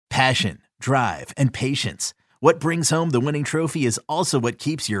Passion, drive, and patience. What brings home the winning trophy is also what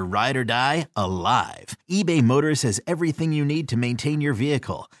keeps your ride or die alive. eBay Motors has everything you need to maintain your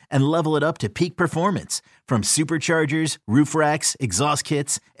vehicle and level it up to peak performance, from superchargers, roof racks, exhaust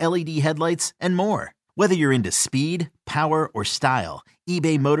kits, LED headlights, and more. Whether you're into speed, power, or style,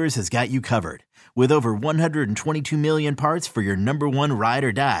 eBay Motors has got you covered. With over 122 million parts for your number one ride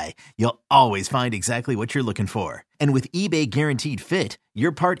or die, you'll always find exactly what you're looking for. And with eBay Guaranteed Fit,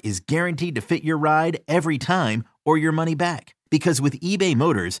 your part is guaranteed to fit your ride every time or your money back. Because with eBay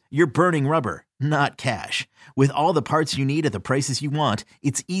Motors, you're burning rubber, not cash. With all the parts you need at the prices you want,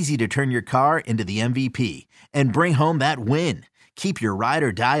 it's easy to turn your car into the MVP and bring home that win. Keep your ride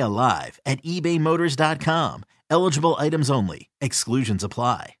or die alive at ebaymotors.com. Eligible items only. Exclusions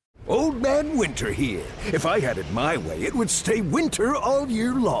apply. Old Man Winter here. If I had it my way, it would stay winter all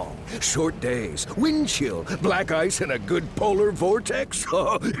year long. Short days, wind chill, black ice, and a good polar vortex.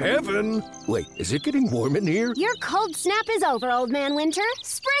 Oh, heaven. Wait, is it getting warm in here? Your cold snap is over, Old Man Winter.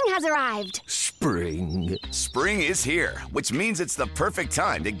 Spring has arrived. Spring. Spring is here, which means it's the perfect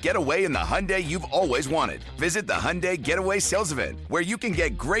time to get away in the Hyundai you've always wanted. Visit the Hyundai Getaway Sales Event, where you can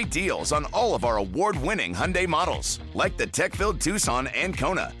get great deals on all of our award-winning Hyundai models, like the tech-filled Tucson and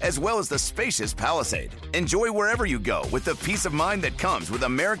Kona, as well as the spacious Palisade. Enjoy wherever you go with the peace of mind that comes with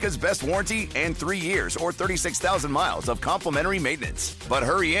America's best warranty and 3 years or 36,000 miles of complimentary maintenance. But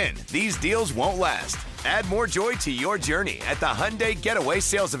hurry in, these deals won't last. Add more joy to your journey at the Hyundai Getaway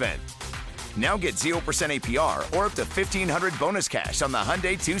Sales Event. Now get 0% APR or up to $1,500 bonus cash on the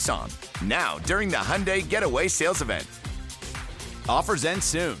Hyundai Tucson. Now, during the Hyundai Getaway Sales Event. Offers end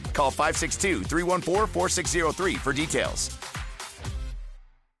soon. Call 562-314-4603 for details.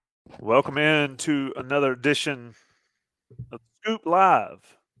 Welcome in to another edition of Scoop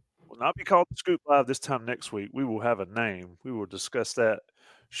Live. Will not be called Scoop Live this time next week. We will have a name. We will discuss that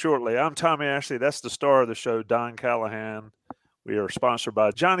shortly. I'm Tommy Ashley. That's the star of the show, Don Callahan. We are sponsored by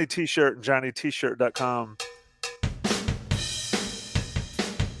Johnny T-Shirt and JohnnyT-Shirt.com.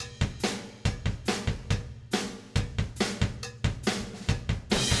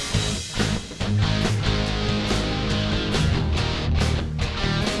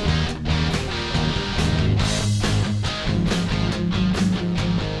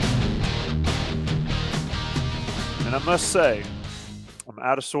 And I must say, I'm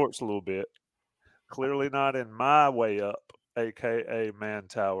out of sorts a little bit. Clearly not in my way up, a.k.a. Man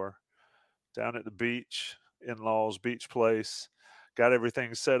Tower. Down at the beach, in-laws, beach place. Got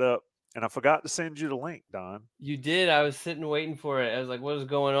everything set up. And I forgot to send you the link, Don. You did. I was sitting waiting for it. I was like, what is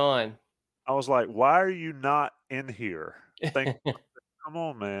going on? I was like, why are you not in here? Come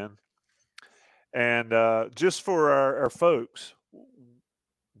on, man. And just for our folks,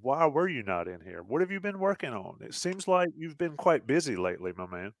 why were you not in here? What have you been working on? It seems like you've been quite busy lately, my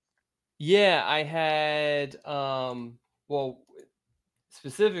man. Yeah, I had,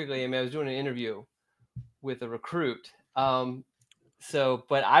 specifically, I was doing an interview with a recruit. But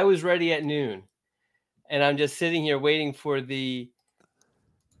I was ready at noon, and I'm just sitting here waiting for for you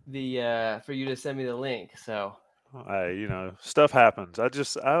to send me the link. So, stuff happens. I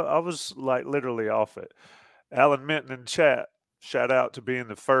was like literally off it. Alan Minton in chat, shout out to being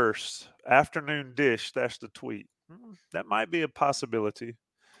the first afternoon dish. That's the tweet. That might be a possibility.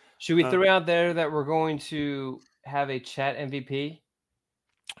 Should we throw out there that we're going to have a chat MVP?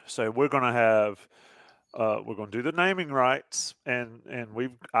 So we're going to have, we're going to do the naming rights, and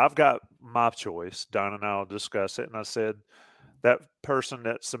I've got my choice. Don and I will discuss it. And I said that person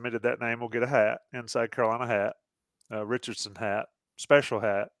that submitted that name will get a hat, Inside Carolina hat, Richardson hat, special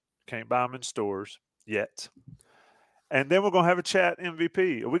hat. Can't buy them in stores yet. And then we're going to have a chat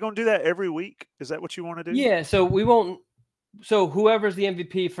MVP. Are we going to do that every week? Is that what you want to do? Yeah. So we won't. So whoever's the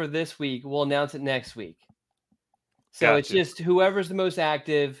MVP for this week, we'll announce it next week. So Gotcha. It's just whoever's the most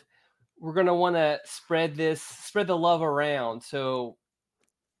active. We're going to want to spread the love around. So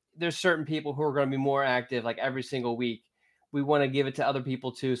there's certain people who are going to be more active like every single week. We want to give it to other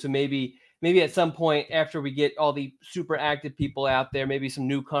people too. So maybe at some point after we get all the super active people out there, maybe some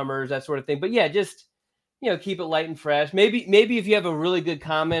newcomers, that sort of thing. But yeah, just, keep it light and fresh. Maybe if you have a really good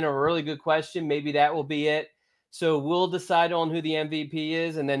comment or a really good question, maybe that will be it. So we'll decide on who the MVP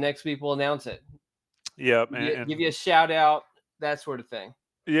is, and then next week we'll announce it. Yeah. Give you a shout out, that sort of thing.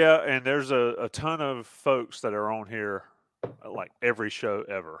 Yeah, and there's a ton of folks that are on here, like every show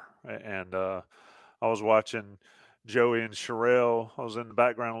ever. And I was watching Joey and Sherelle. I was in the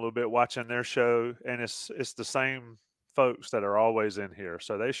background a little bit watching their show, and it's the same folks that are always in here.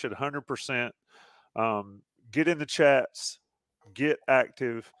 So they should 100% get in the chats, get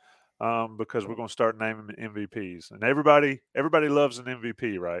active. because we're going to start naming MVPs, and everybody loves an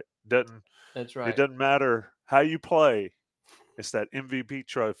MVP, right? That's right. It doesn't matter how you play; it's that MVP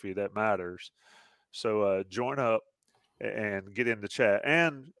trophy that matters. So join up and get in the chat.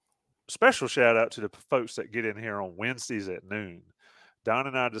 And special shout out to the folks that get in here on Wednesdays at noon. Don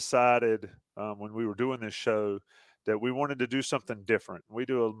and I decided when we were doing this show that we wanted to do something different. We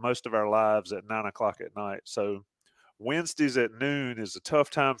do most of our lives at 9 o'clock at night. So Wednesdays at noon is a tough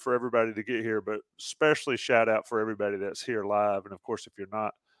time for everybody to get here, but especially shout out for everybody that's here live. And of course, if you're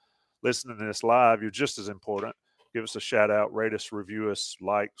not listening to this live, you're just as important. Give us a shout out, rate us, review us,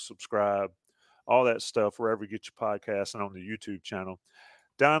 like, subscribe, all that stuff wherever you get your podcasts and on the YouTube channel.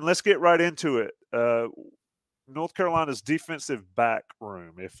 Don, let's get right into it. North Carolina's defensive back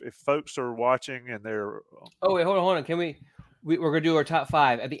room. If folks are watching and they're oh wait, hold on. Can we're gonna do our top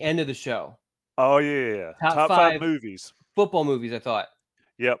 5 at the end of the show. Oh yeah, top 5 movies, football movies. I thought.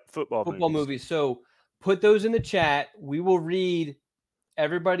 Yep, football movies. So put those in the chat. We will read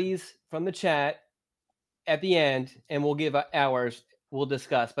everybody's from the chat at the end, and we'll give ours. We'll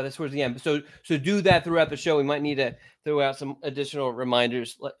discuss, but that's towards the end. So do that throughout the show. We might need to throw out some additional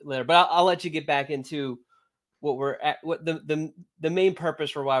reminders later, but I'll let you get back into what we're at, what the main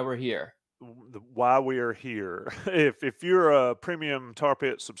purpose for why we're here. Why we are here. If you're a premium Tar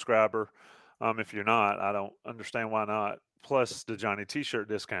Pit subscriber, if you're not, I don't understand why not. Plus the Johnny T-shirt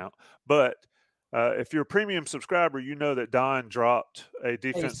discount, but if you're a premium subscriber, you know that Don dropped a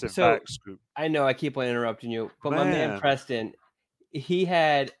defensive back scoop. I know I keep on interrupting you, but my man Preston, he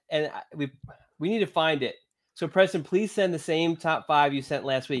had, and we need to find it. So Preston, please send the same top 5 you sent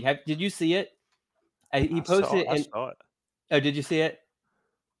last week. Did you see it? He posted it. I saw it. Oh, did you see it?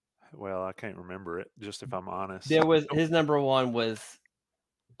 Well, I can't remember it, just if I'm honest. There was his number 1 was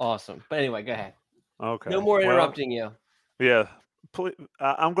awesome. But anyway, go ahead. Okay. No more interrupting you. Yeah.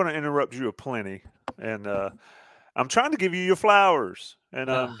 I'm going to interrupt you aplenty. And I'm trying to give you your flowers.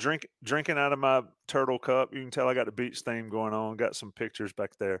 And I'm drinking out of my turtle cup. You can tell I got the beach theme going on. Got some pictures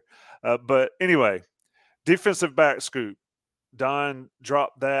back there. But anyway, defensive back scoop. Don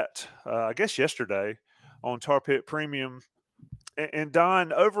dropped that, I guess, yesterday on Tar Pit Premium. And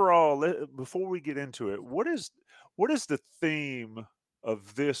Don, overall, before we get into it, what is the theme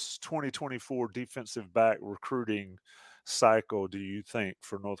of this 2024 defensive back recruiting cycle, do you think,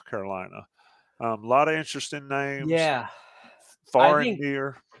 for North Carolina? A lot of interesting names. Yeah. Far and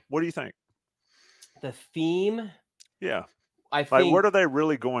near. What do you think? The theme? Yeah. I think, what are they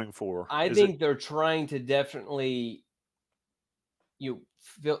really going for? I think they're trying to definitely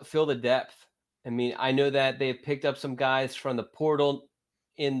fill the depth. I mean, I know that they've picked up some guys from the portal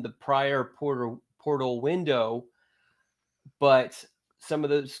in the prior portal window, but some of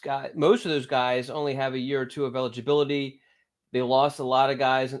those guys, most of those guys only have a year or 2 of eligibility. They lost a lot of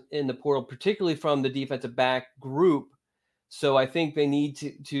guys in the portal, particularly from the defensive back group. So I think they need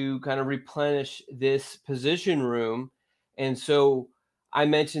to kind of replenish this position room. And so I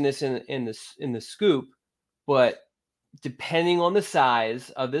mentioned this in the scoop, but depending on the size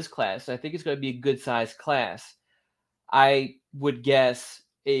of this class, I think it's going to be a good size class. I would guess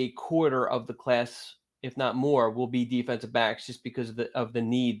a quarter of the class, if not more, will be defensive backs just because of the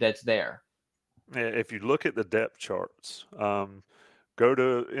need that's there. If you look at the depth charts, go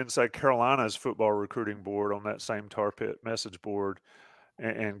to Inside Carolina's football recruiting board on that same Tar Pit message board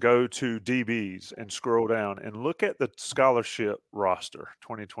and go to DBs and scroll down and look at the scholarship roster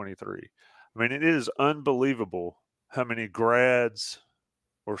 2023. I mean, it is unbelievable how many grads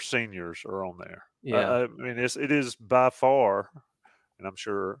or seniors are on there. Yeah. I mean, it is by far, and I'm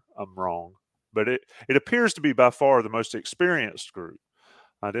sure I'm wrong, but it appears to be by far the most experienced group.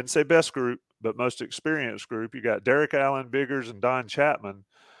 I didn't say best group, but most experienced group. You got Derek Allen Biggers and Don Chapman,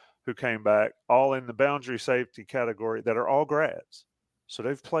 who came back, all in the boundary safety category, that are all grads. So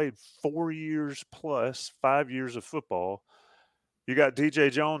they've played 4 years plus 5 years of football. You got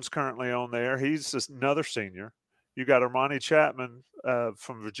DJ Jones currently on there. He's just another senior. You got Armani Chapman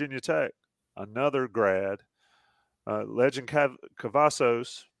from Virginia Tech, another grad. Legend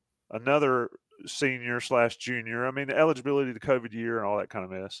Cavazos, another senior/junior. I mean, the eligibility to COVID year and all that kind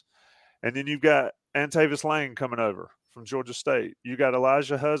of mess. And then you've got Antavis Lane coming over from Georgia State. You got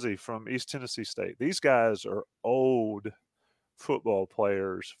Elijah Huzzy from East Tennessee State. These guys are old football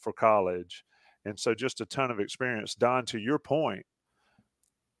players for college. And so just a ton of experience. Don, to your point,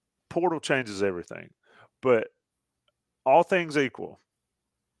 portal changes everything. But all things equal,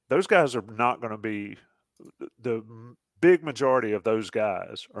 those guys are not going to be – the big majority of those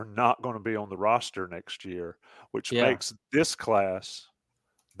guys are not going to be on the roster next year, which makes this class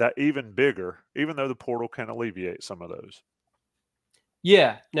that even bigger, even though the portal can alleviate some of those.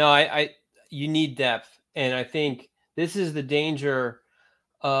 Yeah, no, you need depth, and I think this is the danger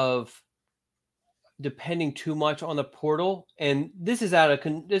of depending too much on the portal, and this is out of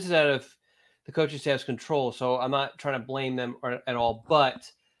the coaching staff's control. So I'm not trying to blame them at all,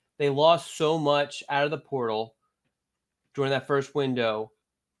 but they lost so much out of the portal during that first window,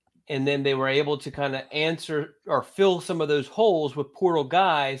 and then they were able to kind of answer or fill some of those holes with portal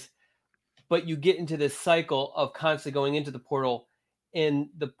guys. But you get into this cycle of constantly going into the portal, and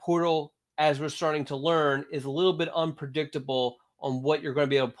the portal, as we're starting to learn, is a little bit unpredictable on what you're going to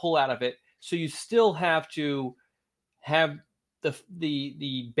be able to pull out of it. So you still have to have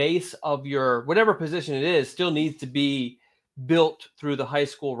the base of your whatever position it is still needs to be built through the high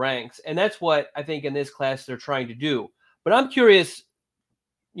school ranks, and that's what I think in this class they're trying to do. But I'm curious,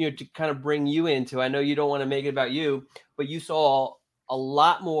 to kind of bring you into. I know you don't want to make it about you, but you saw a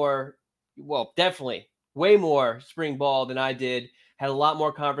lot more. Well, definitely way more spring ball than I did. Had a lot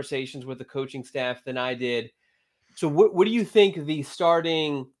more conversations with the coaching staff than I did. So, what do you think the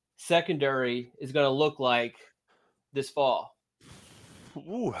starting secondary is going to look like this fall?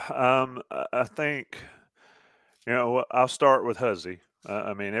 Ooh, I think, I'll start with Huzzy.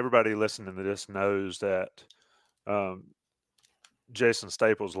 I mean, everybody listening to this knows that Jason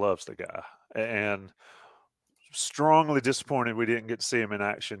Staples loves the guy, and strongly disappointed we didn't get to see him in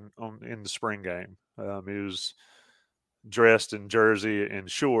action in the spring game. He was dressed in jersey and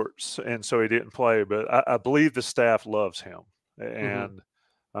shorts, and so he didn't play. But I believe the staff loves him, and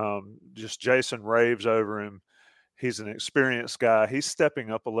just Jason raves over him. He's an experienced guy. He's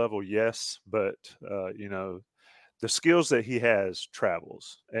stepping up a level, yes, but the skills that he has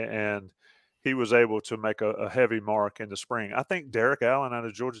travels, and he was able to make a heavy mark in the spring. I think Derek Allen out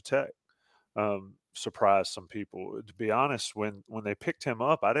of Georgia Tech surprised some people. To be honest, when they picked him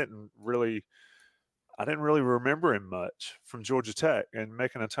up, I didn't really remember him much from Georgia Tech and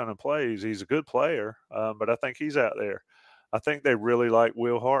making a ton of plays. He's a good player, but I think he's out there. I think they really like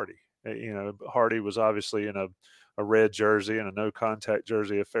Will Hardy. Hardy was obviously in a red jersey and a no contact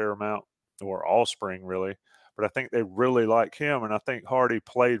jersey a fair amount, or all spring really. But I think they really like him, and I think Hardy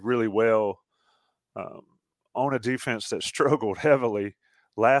played really well on a defense that struggled heavily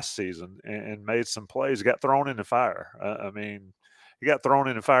last season and made some plays. He got thrown in the fire. He got thrown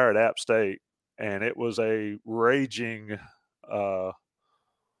in the fire at App State, and it was a raging,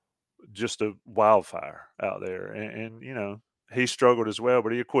 just a wildfire out there. And he struggled as well,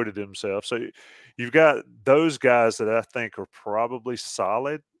 but he acquitted himself. So you've got those guys that I think are probably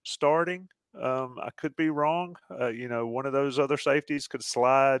solid starting. I could be wrong. One of those other safeties could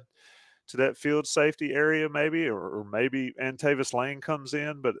slide to that field safety area maybe, or maybe Antavis Lane comes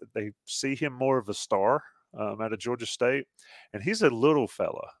in, but they see him more of a star out of Georgia State. And he's a little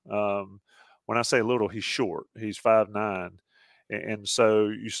fella. When I say little, he's short. He's 5'9". And so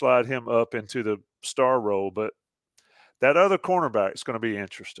you slide him up into the star role. But that other cornerback is going to be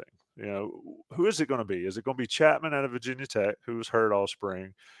interesting. Who is it going to be? Is it going to be Chapman out of Virginia Tech, who was hurt all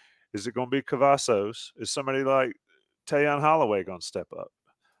spring? Is it going to be Cavazos? Is somebody like Tayon Holloway going to step up?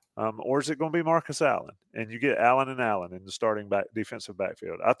 Or is it going to be Marcus Allen? And you get Allen and Allen in the starting defensive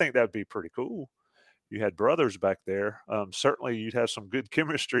backfield. I think that would be pretty cool. You had brothers back there. Certainly you'd have some good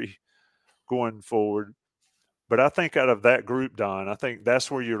chemistry going forward. But I think out of that group, Don, I think that's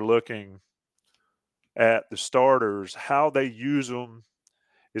where you're looking at the starters. How they use them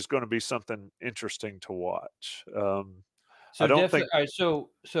is going to be something interesting to watch. So I don't think. All right,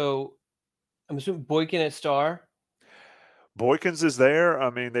 so I'm assuming Boykin at star. Boykins is there. I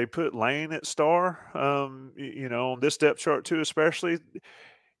mean, they put Lane at star. On this depth chart too, especially.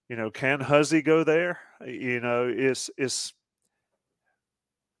 Can Huzzy go there? It's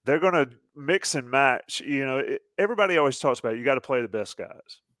they're going to mix and match. Everybody always talks about you got to play the best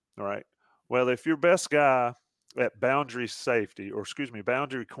guys. All right. Well, if your best guy at boundary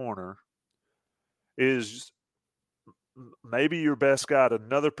corner is maybe your best guy at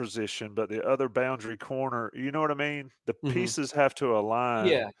another position, but the other boundary corner, you know what I mean? The pieces have to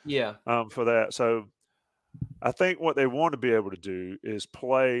align for that. So I think what they want to be able to do is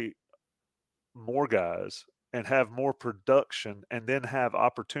play more guys and have more production, and then have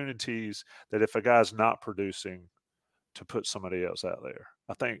opportunities that if a guy's not producing, to put somebody else out there.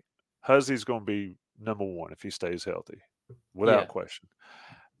 I think Huzzy's going to be number one if he stays healthy, without question.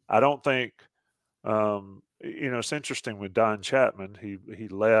 I don't think it's interesting with Don Chapman. He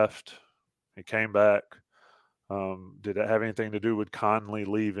left, he came back. Did it have anything to do with Conley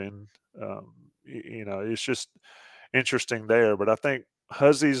leaving? It's just interesting there. But I think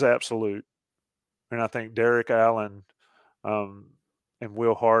Huzzy's absolute, and I think Derek Allen and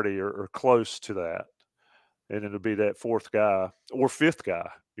Will Hardy are close to that. and it'll be that fourth guy or fifth guy,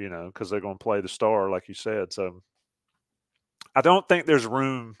 because they're going to play the star, like you said. So I don't think there's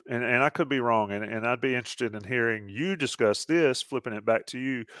room, and I could be wrong, and I'd be interested in hearing you discuss this, flipping it back to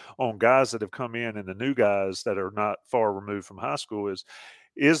you on guys that have come in and the new guys that are not far removed from high school.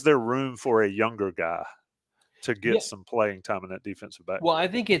 Is there room for a younger guy to get some playing time in that defensive backfield? Well, I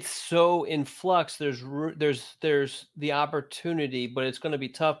think it's so in flux. There's the opportunity, but it's going to be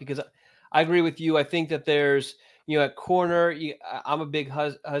tough because I agree with you. I think that there's, at corner, I'm a big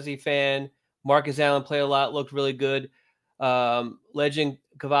Huzzy fan. Marcus Allen played a lot, looked really good. Legend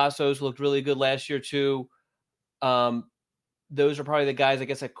Cavazos looked really good last year too. Those are probably the guys, I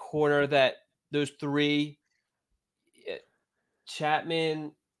guess, at corner that those three.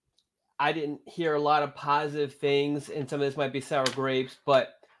 Chapman, I didn't hear a lot of positive things, and some of this might be sour grapes,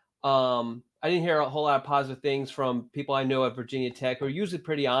 but I didn't hear a whole lot of positive things from people I know at Virginia Tech who are usually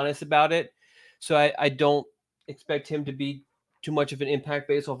pretty honest about it. So I don't expect him to be too much of an impact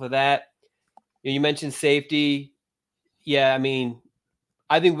based off of that. You mentioned safety. Yeah, I mean,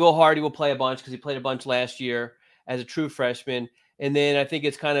 I think Will Hardy will play a bunch because he played a bunch last year as a true freshman. And then I think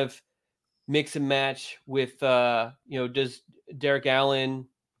it's kind of mix and match with, does Derek Allen,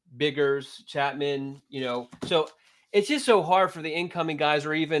 Biggers, Chapman, so it's just so hard for the incoming guys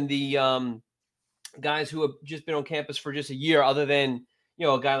or even the guys who have just been on campus for just a year, other than,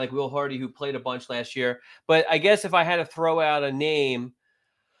 a guy like Will Hardy who played a bunch last year. But I guess if I had to throw out a name,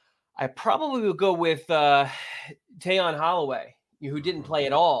 I probably would go with Tayon Holloway, who didn't play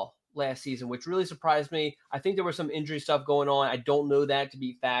at all last season, which really surprised me. I think there was some injury stuff going on. I don't know that to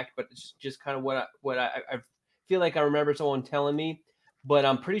be fact, but it's just kind of what I feel like I remember someone telling me. But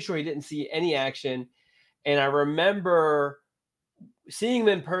I'm pretty sure he didn't see any action. And I remember seeing him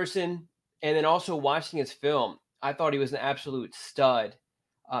in person and then also watching his film. I thought he was an absolute stud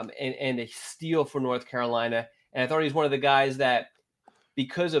and a steal for North Carolina. And I thought he was one of the guys that,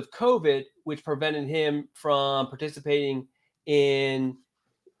 because of COVID, which prevented him from participating in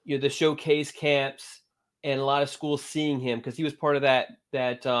the showcase camps and a lot of schools seeing him, because he was part of that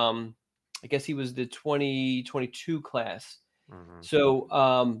I guess he was the 2022 class. Mm-hmm. So,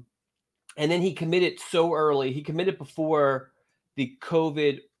 and then he committed so early. He committed before the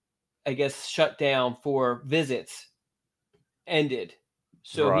COVID, I guess, shutdown for visits ended.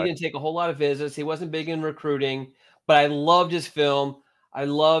 So He didn't take a whole lot of visits. He wasn't big in recruiting, but I loved his film. I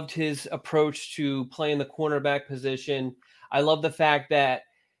loved his approach to playing the cornerback position. I love the fact that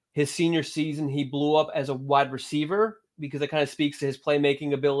his senior season, he blew up as a wide receiver, because it kind of speaks to his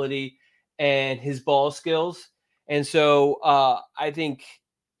playmaking ability and his ball skills. And so I think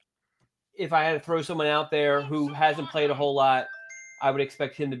if I had to throw someone out there who hasn't played a whole lot, I would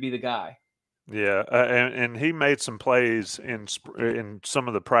expect him to be the guy. Yeah, and he made some plays in some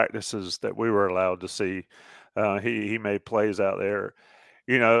of the practices that we were allowed to see. He made plays out there.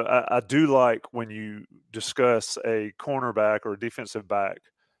 I do like when you discuss a cornerback or a defensive back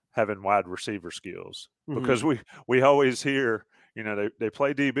having wide receiver skills, because we always hear, they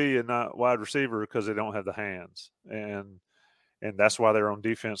play DB and not wide receiver because they don't have the hands, and that's why they're on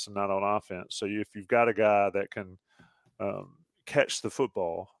defense and not on offense. So if you've got a guy that can catch the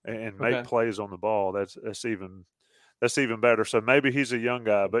football and make plays on the ball, that's even better. So maybe he's a young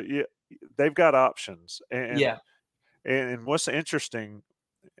guy, but yeah, they've got options. And what's interesting,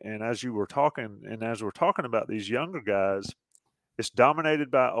 and as we're talking about these younger guys, it's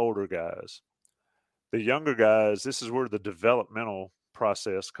dominated by older guys. The younger guys, this is where the developmental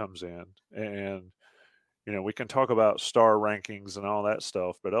process comes in. And, we can talk about star rankings and all that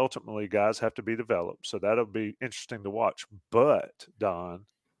stuff, but ultimately guys have to be developed. So that'll be interesting to watch. But, Don,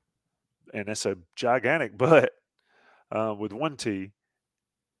 and it's a gigantic but with one T,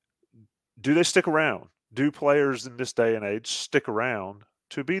 do they stick around? Do players in this day and age stick around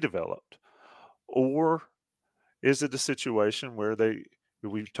to be developed? Or is it a situation where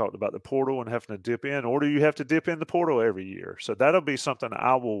we've talked about the portal and having to dip in, or do you have to dip in the portal every year? So that'll be something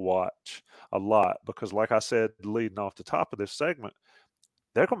I will watch a lot, because like I said, leading off the top of this segment,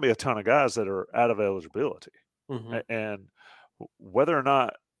 there are going to be a ton of guys that are out of eligibility. Mm-hmm. And whether or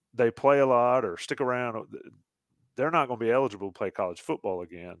not they play a lot or stick around, they're not going to be eligible to play college football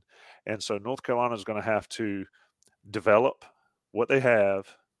again. And so North Carolina is going to have to develop what they have,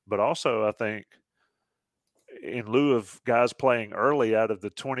 but also I think in lieu of guys playing early out of the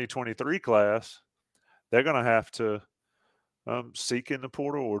 2023 class, they're going to have to seek in the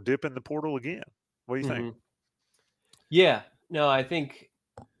portal or dip in the portal again. What do you think? Yeah, no, I think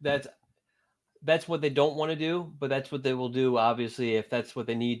that's what they don't want to do, but that's what they will do, obviously, if that's what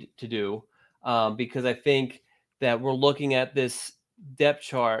they need to do. Because I think that we're looking at this depth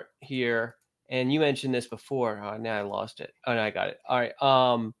chart here, And you mentioned this before. Oh, now I lost it. Oh, no, I got it. All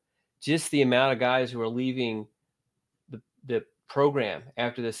right. Just the amount of guys who are leaving the program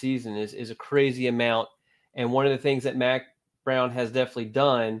after the season is a crazy amount. And one of the things that Mack Brown has definitely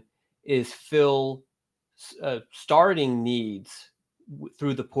done is fill starting needs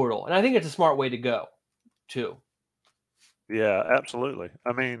through the portal. And I think it's a smart way to go too. Yeah, absolutely.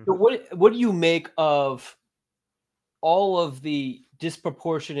 I mean, so what do you make of all of the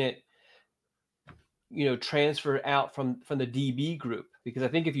disproportionate, transfer out from the DB group? Because I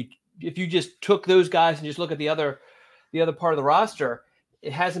think if you just took those guys and just look at the other part of the roster,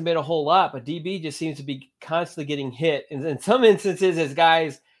 it hasn't been a whole lot, but DB just seems to be constantly getting hit. And in some instances, as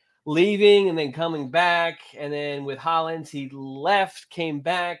guys leaving and then coming back, and then with Hollins, he left, came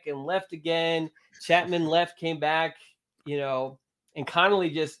back, and left again. Chapman left, came back, and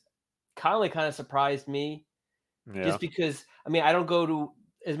Connolly kind of surprised me. Yeah. Just because, I don't go to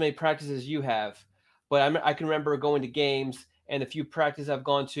as many practices as you have, but I can remember going to games, and the few practices I've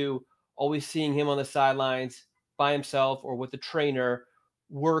gone to, always seeing him on the sidelines by himself or with the trainer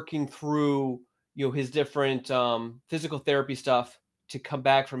working through, his different physical therapy stuff to come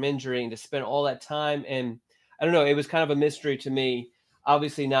back from injury and to spend all that time. And I don't know, it was kind of a mystery to me.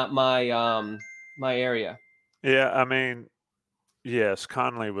 Obviously not my my area. Yeah, yes,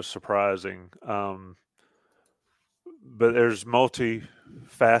 Conley was surprising. But there's multi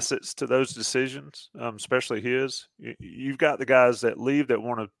facets to those decisions, especially his. You've got the guys that leave that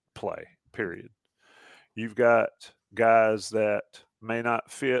want to play, period. You've got guys that may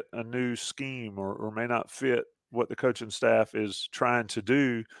not fit a new scheme or may not fit what the coaching staff is trying to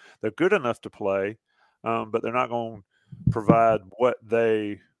do. They're good enough to play, but they're not going to provide what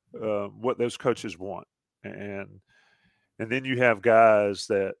those coaches want. And then you have guys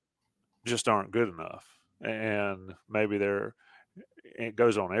that just aren't good enough. And maybe it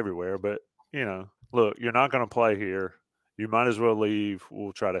goes on everywhere, but look, you're not going to play here. You might as well leave.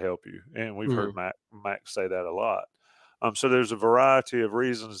 We'll try to help you. And we've heard Mac say that a lot. So there's a variety of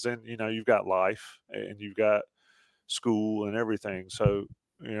reasons. Then, you've got life and you've got school and everything. So,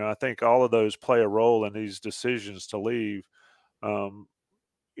 I think all of those play a role in these decisions to leave. As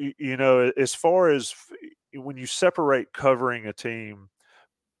far as when you separate covering a team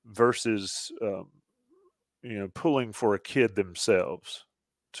versus, pulling for a kid themselves,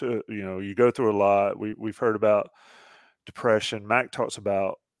 you go through a lot. We've heard about depression. Mac talks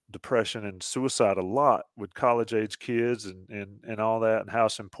about depression and suicide a lot with college age kids and all that, and how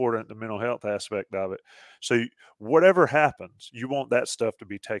it's important, the mental health aspect of it. So whatever happens, you want that stuff to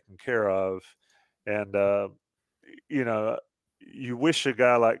be taken care of. And, you wish a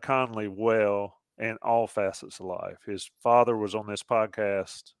guy like Conley well in all facets of life. His father was on this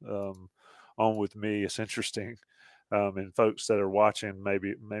podcast, on with me. It's interesting. And folks that are watching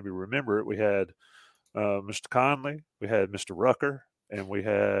maybe remember it. We had Mr. Conley, we had Mr. Rucker, and we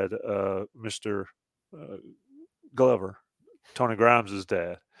had Mr. Glover, Tony Grimes'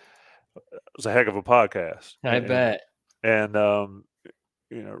 dad. It was a heck of a podcast. I bet. And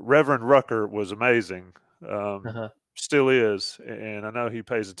Reverend Rucker was amazing. Still is, and I know he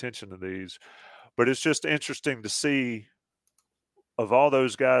pays attention to these. But it's just interesting to see, of all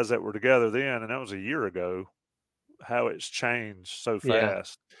those guys that were together then, and that was a year ago, how it's changed so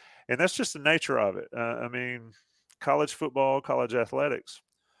fast. Yeah. And that's just the nature of it. College football, college athletics,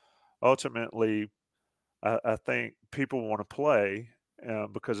 ultimately, I think people want to play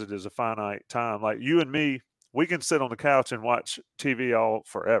because it is a finite time. Like you and me, we can sit on the couch and watch TV all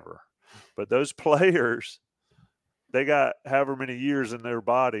forever. But those players, they got however many years in their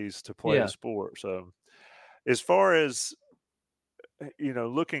bodies to play the sport. So as far as,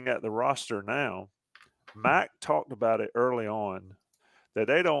 looking at the roster now, Mac talked about it early on that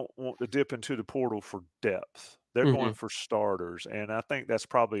they don't want to dip into the portal for depth. They're going for starters. And I think that's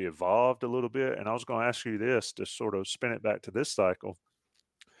probably evolved a little bit. And I was going to ask you this to sort of spin it back to this cycle.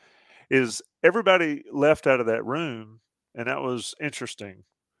 Is everybody left out of that room? And that was interesting.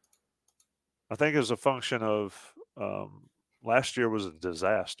 I think it was a function of last year was a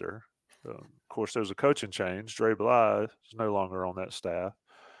disaster. Of course, there was a coaching change. Dre Bly is no longer on that staff.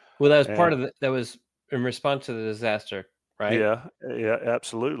 Well, that was part of it. That was in response to the disaster, right? Yeah,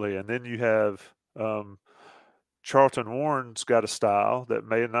 absolutely. And then you have Charlton Warren's got a style that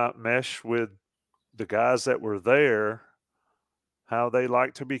may not mesh with the guys that were there, how they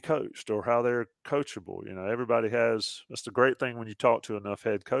like to be coached or how they're coachable. Everybody has – that's the great thing when you talk to enough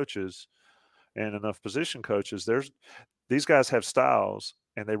head coaches and enough position coaches. These guys have styles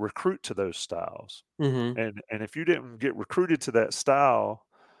and they recruit to those styles. And if you didn't get recruited to that style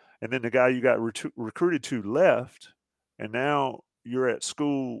and then the guy you got recruited to left and now you're at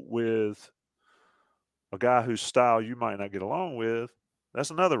school with a guy whose style you might not get along with,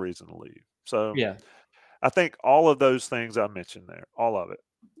 that's another reason to leave. So Yeah. I think all of those things I mentioned there, all of it,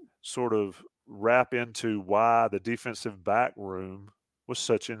 sort of wrap into why the defensive back room was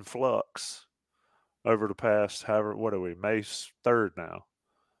such in flux over the past, what are we, May 3rd now,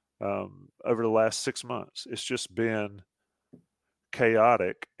 over the last 6 months. It's just been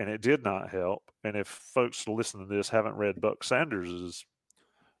chaotic, and it did not help. And if folks listening to this haven't read Buck Sanders's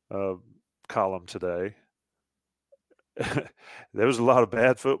column today, there was a lot of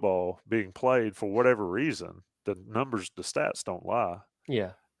bad football being played for whatever reason. The numbers, the stats don't lie.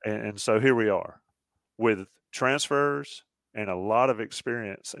 Yeah. And so here we are with transfers and a lot of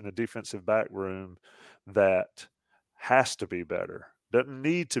experience in a defensive back room that has to be better. Doesn't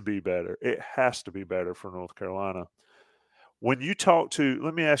need to be better. It has to be better for North Carolina. When you talk to,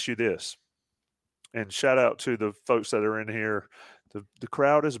 let me ask you this, and shout out to the folks that are in here. The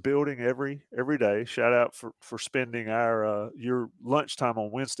crowd is building every day. Shout out for spending your lunchtime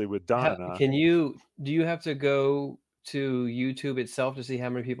on Wednesday with Don and I. Do you have to go to YouTube itself to see how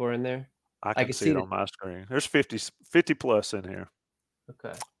many people are in there? I can see it on my screen. There's 50 plus in here.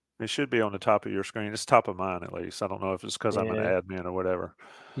 Okay. It should be on the top of your screen. It's top of mine at least. I don't know if it's because I'm an admin or whatever.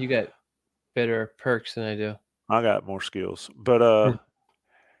 You got better perks than I do. I got more skills, but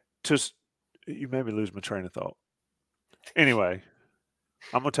you made me lose my train of thought. Anyway,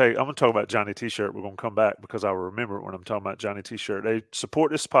 I'm gonna talk about Johnny T-Shirt. We're gonna come back because I'll remember it when I'm talking about Johnny T-Shirt. They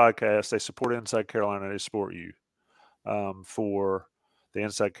support this podcast. They support Inside Carolina. They support you for the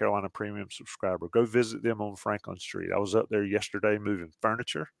Inside Carolina Premium subscriber. Go visit them on Franklin Street. I was up there yesterday moving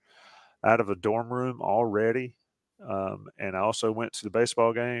furniture out of a dorm room already, and I also went to the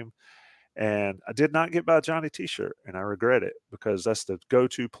baseball game. And I did not get by Johnny T-Shirt, and I regret it because that's the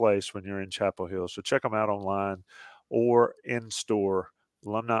go-to place when you're in Chapel Hill. So check them out online or in store.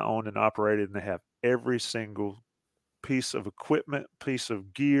 Alumni owned and operated, and they have every single piece of equipment, piece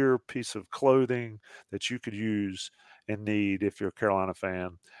of gear, piece of clothing that you could use and need if you're a Carolina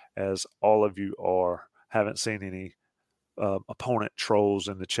fan, as all of you are. Haven't seen any opponent trolls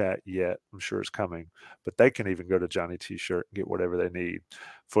in the chat yet. I'm sure it's coming, but they can even go to Johnny T-Shirt and get whatever they need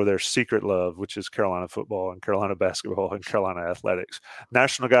for their secret love, which is Carolina football and Carolina basketball and Carolina athletics.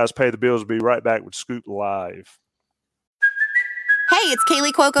 National Guys Pay the Bills. Be right back with Scoop Live. Hey, it's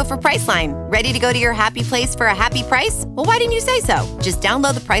Kaylee Cuoco for Priceline. Ready to go to your happy place for a happy price? Well, why didn't you say so? Just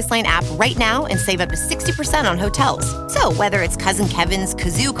download the Priceline app right now and save up to 60% on hotels. So whether it's Cousin Kevin's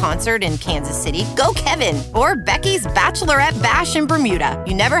Kazoo Concert in Kansas City, go Kevin, or Becky's Bachelorette Bash in Bermuda,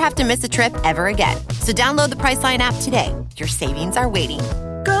 you never have to miss a trip ever again. So download the Priceline app today. Your savings are waiting.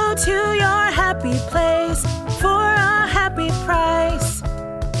 Go to your happy place for a happy price.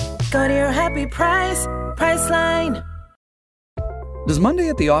 Go to your happy price, Priceline. Does Monday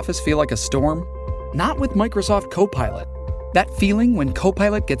at the office feel like a storm? Not with Microsoft Copilot. That feeling when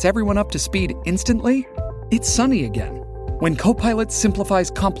Copilot gets everyone up to speed instantly? It's sunny again. When Copilot simplifies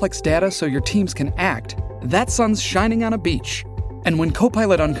complex data so your teams can act, that sun's shining on a beach. And when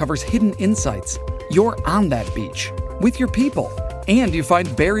Copilot uncovers hidden insights, you're on that beach with your people, and you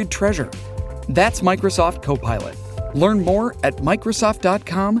find buried treasure. That's Microsoft Copilot. Learn more at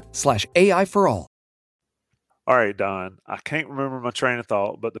Microsoft.com/AI for all. All right, Don, I can't remember my train of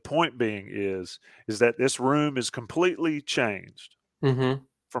thought, but the point being is that this room is completely changed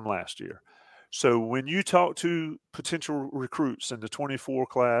from last year. So when you talk to potential recruits in the 24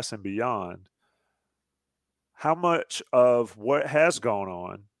 class and beyond, how much of what has gone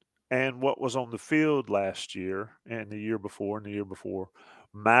on and what was on the field last year and the year before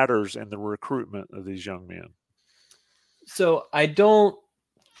matters in the recruitment of these young men? So I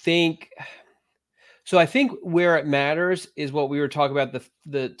think where it matters is what we were talking about,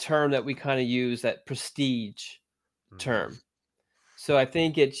 the term that we kind of use, that prestige term. So I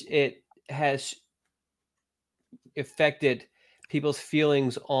think it has affected people's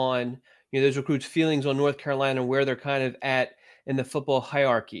feelings on, those recruits' feelings on North Carolina and where they're kind of at in the football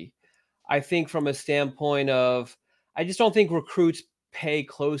hierarchy. I think from a standpoint of, I just don't think recruits pay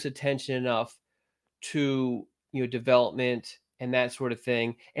close attention enough to, development and that sort of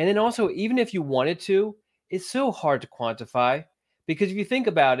thing. And then also, even if you wanted to, it's so hard to quantify, because if you think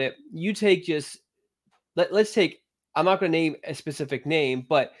about it, you take let's take, I'm not going to name a specific name,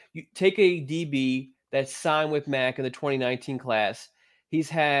 but you take a DB that's signed with Mac in the 2019 class. He's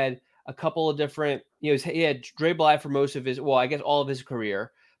had a couple of different, he had Dre Bly for most of all of his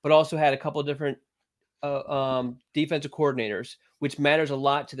career, but also had a couple of different defensive coordinators, which matters a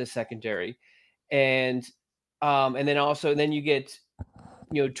lot to the secondary. And then you get,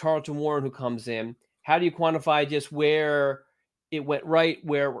 Charlton Warren, who comes in. How do you quantify just where it went right,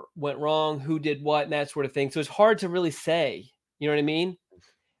 where it went wrong, who did what, and that sort of thing. So it's hard to really say. You know what I mean?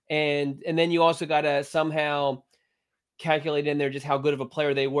 And then you also got to somehow calculate in there just how good of a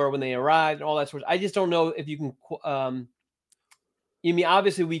player they were when they arrived and all that sort of. I just don't know if you can. I mean,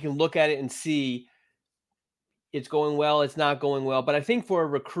 obviously we can look at it and see it's going well, it's not going well. But I think for a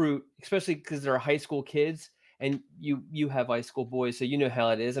recruit, especially because they're high school kids, and you have high school boys, so you know how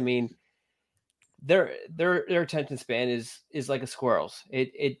it is. I mean, their attention span is like a squirrel's.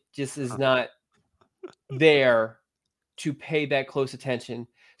 It just is not there to pay that close attention.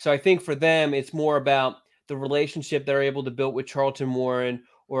 So I think for them, it's more about the relationship they're able to build with Charlton Warren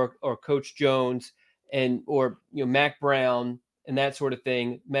or Coach Jones or Mac Brown and that sort of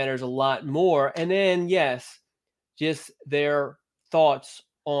thing matters a lot more. And then yes, just their thoughts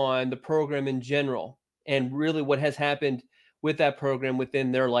on the program in general and really what has happened with that program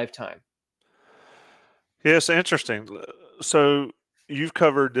within their lifetime. Yes, interesting. So you've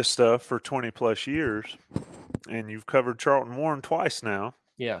covered this stuff for 20 plus years, and you've covered Charlton Warren twice now.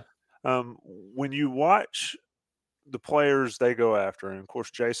 Yeah. When you watch the players they go after, and of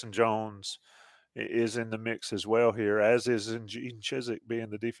course Jason Jones is in the mix as well here, as is Gene Chizik being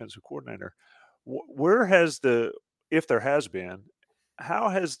the defensive coordinator. Where has if there has been, how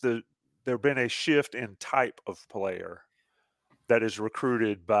has there been a shift in type of player that is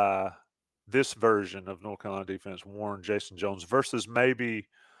recruited by this version of North Carolina defense, Warren, Jason Jones, versus maybe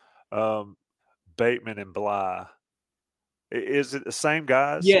Bateman and Bly? Is it the same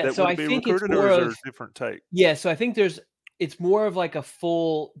guys that so would I be think recruited, it's more or is of there a different take? Yeah, so I think it's more of like a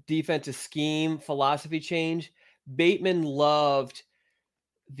full defensive scheme philosophy change. Bateman loved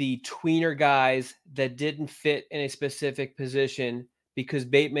the tweener guys that didn't fit in a specific position because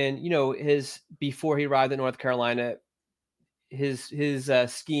Bateman, before he arrived in North Carolina, his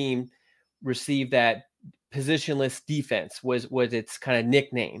scheme received that positionless defense was its kind of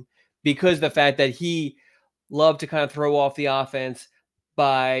nickname because the fact that he loved to kind of throw off the offense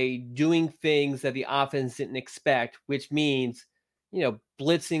by doing things that the offense didn't expect, which means,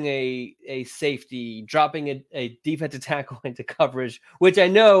 blitzing a safety, dropping a defensive tackle into coverage, which I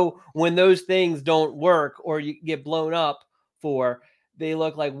know when those things don't work or you get blown up for, they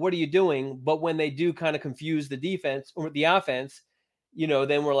look like, what are you doing? But when they do kind of confuse the defense or the offense,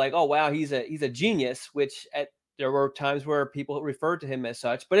 then we're like, oh, wow, he's a genius, which there were times where people referred to him as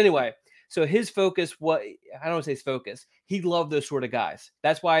such. But anyway, so his focus, I don't want to say his focus, he loved those sort of guys.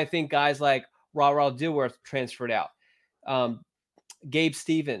 That's why I think guys like Ra Dilworth transferred out. Gabe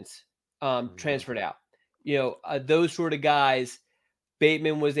Stevens transferred out. Those sort of guys,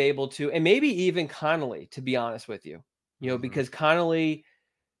 Bateman was able to, and maybe even Connolly, to be honest with you, because Connolly,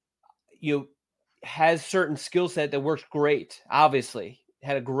 has certain skill set that works great. Obviously,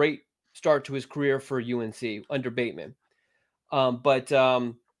 had a great start to his career for UNC under Bateman.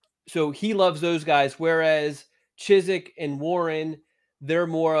 So he loves those guys, whereas Chizik and Warren, they're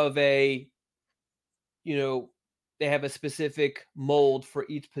more of a, they have a specific mold for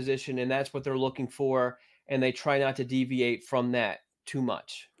each position, and that's what they're looking for, and they try not to deviate from that too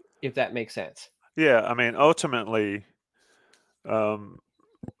much, if that makes sense. Yeah, I mean, ultimately,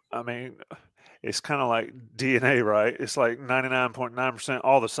 it's kind of like DNA, right? It's like 99.9%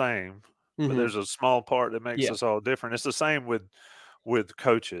 all the same, but there's a small part that makes us all different. It's the same with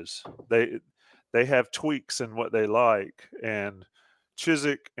coaches. They have tweaks in what they like, and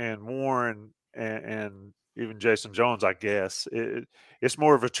Chizik and Warren and even Jason Jones, I guess, it's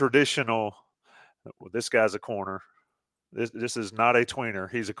more of a traditional, well, this guy's a corner. This is not a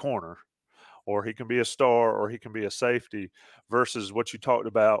tweener. He's a corner. Or he can be a star, or he can be a safety, versus what you talked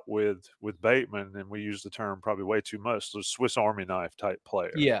about with Bateman, and we use the term probably way too much, the Swiss Army knife type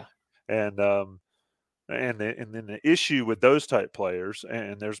player. Yeah. And then the issue with those type players,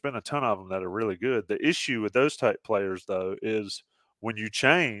 and there's been a ton of them that are really good. The issue with those type players, though, is when you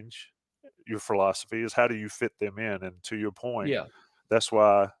change your philosophy, is how do you fit them in? And to your point, that's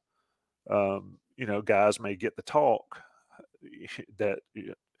why guys may get the talk that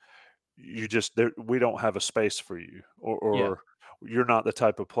we don't have a space for you, or you're not the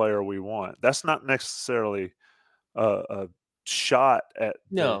type of player we want. That's not necessarily a shot at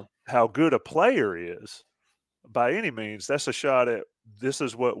how good a player is by any means. That's a shot at, this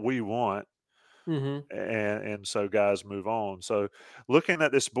is what we want. And so guys move on. So looking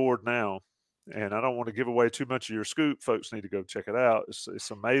at this board now, and I don't want to give away too much of your scoop, folks need to go check it out. It's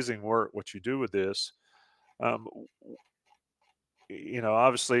amazing work what you do with this.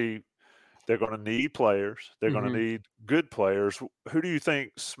 Obviously they're going to need players. They're going to need good players. Who do you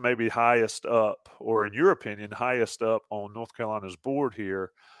think's maybe highest up, or in your opinion, highest up on North Carolina's board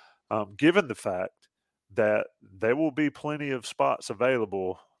here, given the fact that there will be plenty of spots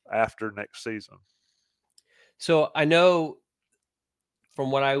available after next season. So I know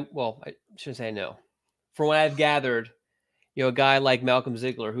from what I shouldn't say no. From what I've gathered, a guy like Malcolm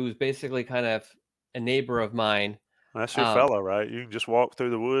Ziegler, who's basically kind of a neighbor of mine. That's your fellow, right? You can just walk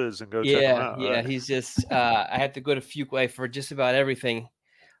through the woods and go check him out. Yeah, right? he's just I have to go to Fuquay for just about everything.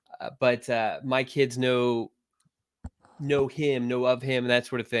 But my kids know him, know of him, and that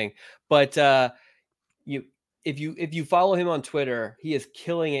sort of thing. But if you follow him on Twitter, he is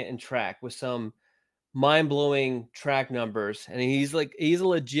killing it in track with some mind-blowing track numbers, and he's a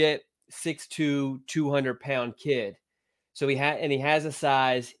legit 6'2", 200-pound kid. So he has a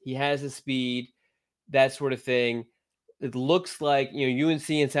size, he has a speed, that sort of thing. It looks like UNC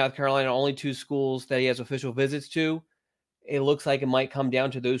and South Carolina are only two schools that he has official visits to. It looks like it might come down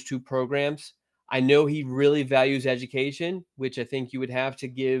to those two programs. I know he really values education, which I think you would have to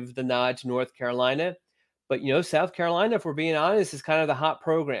give the nod to North Carolina. But, South Carolina, if we're being honest, is kind of the hot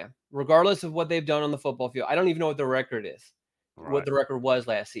program, regardless of what they've done on the football field. I don't even know what the record is, what the record was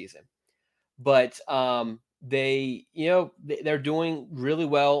last season. But they're doing really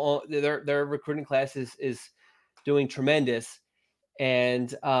well. Their recruiting class is doing tremendous, and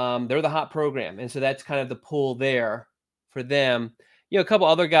they're the hot program. And so that's kind of the pull there for them. A couple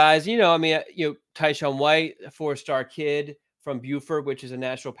other guys, Tyshawn White, a 4-star kid from Buford, which is a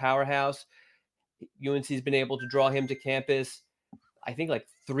national powerhouse. UNC's been able to draw him to campus, I think, like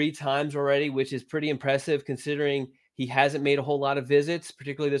 3 times already, which is pretty impressive considering he hasn't made a whole lot of visits,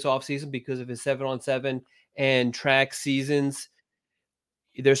 particularly this offseason because of his 7-on-7 and track seasons.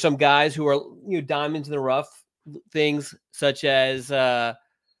 There's some guys who are diamonds in the rough, things such as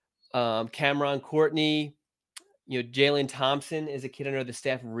Cameron Courtney. Jalen Thompson is a kid I know the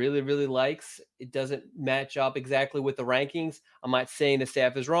staff really, really likes. It doesn't match up exactly with the rankings. I'm not saying the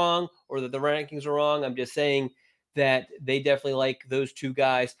staff is wrong or that the rankings are wrong. I'm just saying that they definitely like those two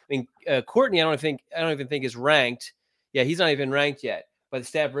guys. I mean, Courtney, I don't even think is ranked. Yeah, he's not even ranked yet. But the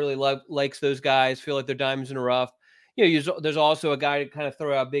staff really likes those guys. Feel like they're diamonds in the rough. There's also a guy to kind of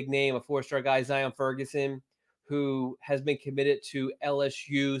throw out a big name, a 4-star guy, Zion Ferguson, who has been committed to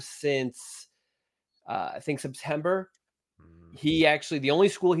LSU since I think September. He actually, the only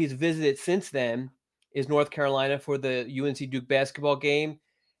school he's visited since then is North Carolina for the UNC Duke basketball game,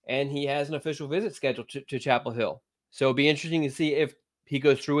 and he has an official visit scheduled to Chapel Hill. So it'll be interesting to see if he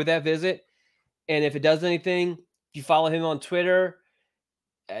goes through with that visit, and if it does anything. If you follow him on Twitter,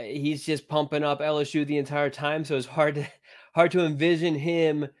 he's just pumping up LSU the entire time, so it's hard to envision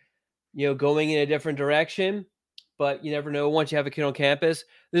him, going in a different direction. But you never know once you have a kid on campus.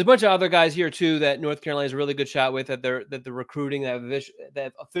 There's a bunch of other guys here too that North Carolina is a really good shot with, that the recruiting,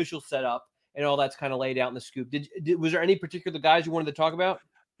 that official setup, and all that's kind of laid out in the scoop. Was there any particular guys you wanted to talk about?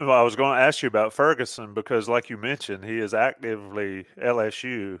 Well, I was going to ask you about Ferguson because, like you mentioned, he is actively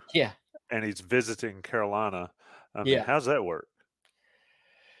LSU. Yeah, and he's visiting Carolina. I mean, how's that work?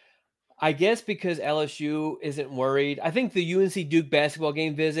 I guess because LSU isn't worried. I think the UNC Duke basketball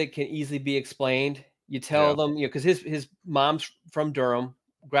game visit can easily be explained. You tell them, because his mom's from Durham,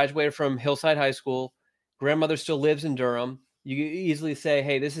 graduated from Hillside High School. Grandmother still lives in Durham. You can easily say,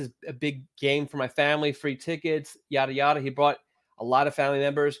 hey, this is a big game for my family, free tickets, yada, yada. He brought a lot of family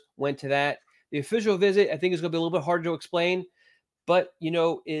members, went to that. The official visit, I think, is going to be a little bit harder to explain. But,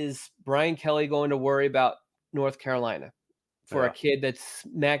 is Brian Kelly going to worry about North Carolina for a kid that's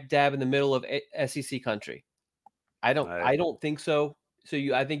smack dab in the middle of SEC country? I don't think so. So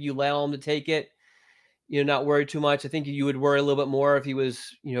I think you allow him to take it. Not worry too much. I think you would worry a little bit more if he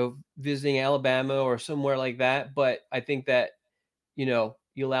was, visiting Alabama or somewhere like that. But I think that, you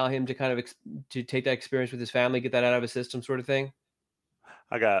allow him to kind of to take that experience with his family, get that out of his system, sort of thing.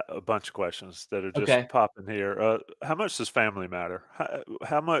 I got a bunch of questions that are just popping here. How much does family matter?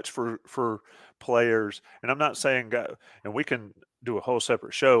 How much for players? And I'm not saying, and we can do a whole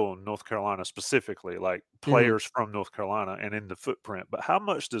separate show on North Carolina specifically, like players from North Carolina and in the footprint. But how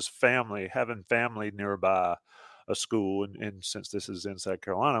much does having family nearby a school, and since this is in South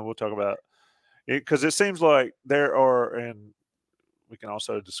Carolina, we'll talk about it, because it seems like there are, and we can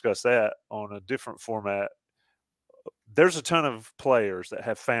also discuss that on a different format. There's a ton of players that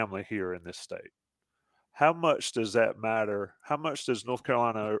have family here in this state. How much does that matter? How much does North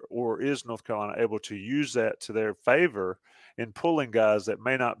Carolina, or is North Carolina able to use that to their favor in pulling guys that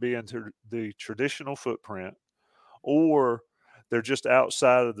may not be into the traditional footprint, or they're just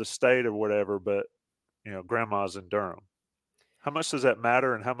outside of the state or whatever, but, grandma's in Durham? How much does that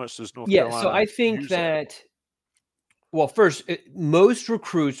matter, and how much does North Carolina so I think that, well, first, most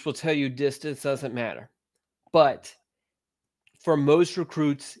recruits will tell you distance doesn't matter. But for most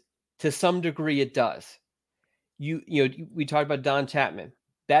recruits, to some degree, it does. we talked about Don Chapman.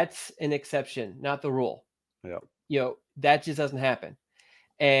 That's an exception, not the rule. Yeah. That just doesn't happen.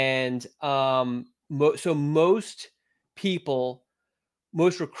 And so most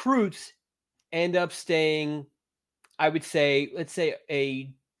recruits end up staying, I would say, let's say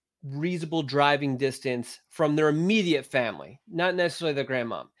a reasonable driving distance from their immediate family, not necessarily their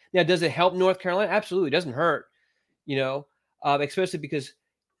grandmom. Now, does it help North Carolina? Absolutely. It doesn't hurt, especially because,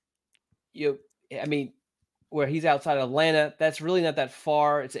 where he's outside of Atlanta, that's really not that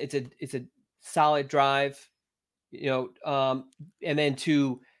far. It's a solid drive, and then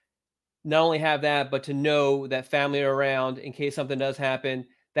to not only have that, but to know that family are around in case something does happen,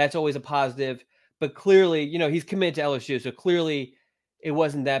 that's always a positive. But clearly, he's committed to LSU, so clearly it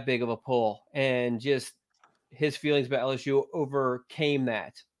wasn't that big of a pull, and just his feelings about LSU overcame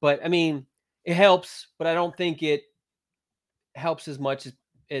that. But I mean, it helps, but I don't think it helps as much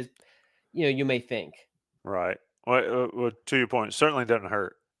as you may think. Right. Well, to your point, it certainly doesn't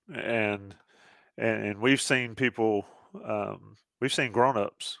hurt, and we've seen people, we've seen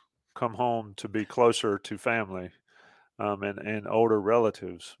grown-ups come home to be closer to family, and older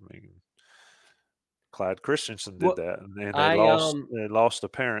relatives. I mean, Clyde Christensen did that, and they lost a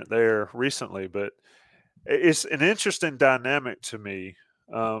parent there recently. But it's an interesting dynamic to me,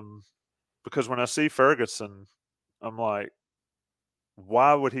 because when I see Ferguson, I'm like,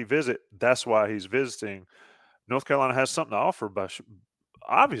 why would he visit? That's why he's visiting. North Carolina has something to offer,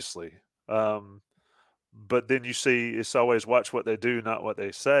 obviously. But then you see it's always watch what they do, not what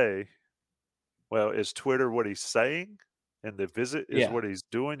they say. Well, is Twitter what he's saying, and the visit is what he's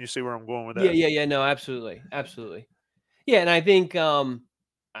doing? You see where I'm going with that? Yeah. No, absolutely. Yeah, and I think I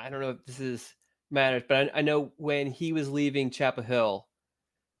don't know if this matters, but I know when he was leaving Chapel Hill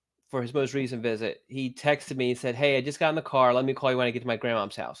for his most recent visit, he texted me and said, "Hey, I just got in the car. Let me call you when I get to my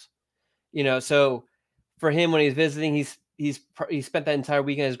grandmom's house." So for him, when he's visiting, he spent that entire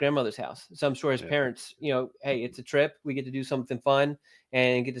weekend at his grandmother's house. So I'm sure his parents, hey, it's a trip. We get to do something fun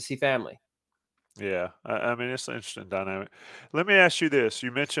and get to see family. Yeah. I mean, it's an interesting dynamic. Let me ask you this.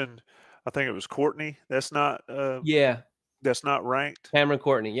 You mentioned, I think it was Courtney. That's not that's not ranked. Cameron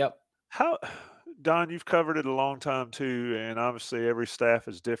Courtney. Yep. How, Don, you've covered it a long time too, and obviously every staff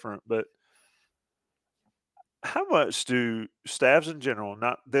is different, but how much do staffs in general,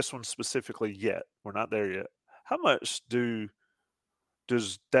 not this one specifically yet, we're not there yet, how much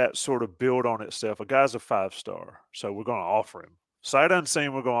does that sort of build on itself? A guy's a 5-star, so we're going to offer him. Sight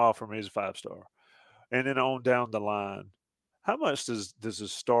unseen, we're going to offer him, he's a 5-star. And then on down the line, how much does the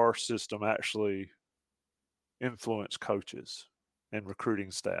star system actually influence coaches and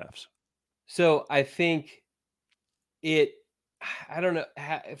recruiting staffs? So I think I don't know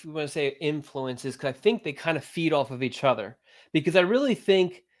if we want to say influences, because I think they kind of feed off of each other. Because I really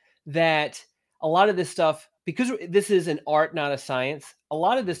think that a lot of this stuff, because this is an art, not a science, a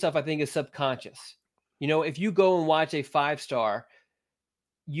lot of this stuff I think is subconscious. If you go and watch a 5-star,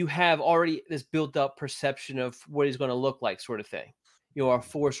 you have already this built up perception of what he's going to look like, sort of thing, or a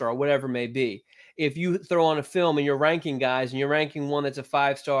 4-star or whatever it may be. If you throw on a film and you're ranking guys and you're ranking one that's a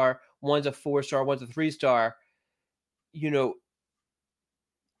 5-star, one's a 4-star, one's a 3-star,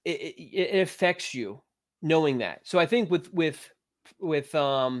 it affects you knowing that. So I think with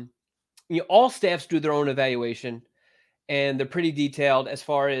all staffs do their own evaluation, and they're pretty detailed as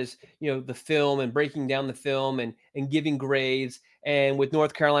far as, the film and breaking down the film and giving grades. And with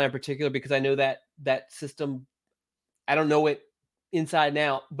North Carolina in particular, because I know that system, I don't know it inside and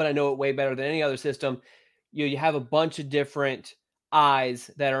out, but I know it way better than any other system. You have a bunch of different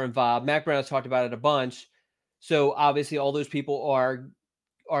eyes that are involved. Mac Brown has talked about it a bunch. So obviously all those people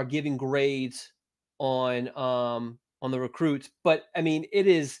are giving grades on the recruits. But I mean,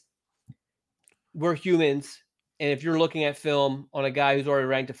 we're humans. And if you're looking at film on a guy who's already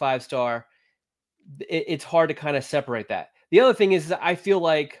ranked a 5-star, it's hard to kind of separate that. The other thing is I feel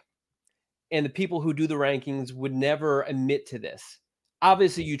like, and the people who do the rankings would never admit to this,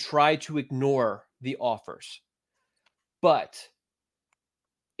 obviously you try to ignore the offers, but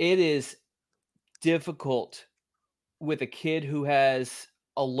it is difficult with a kid who has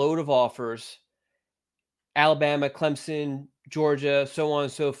a load of offers, Alabama, Clemson, Georgia, so on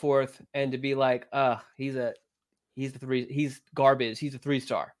and so forth, and to be like, he's garbage. He's a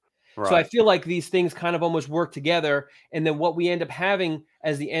 3-star. Right. So I feel like these things kind of almost work together. And then what we end up having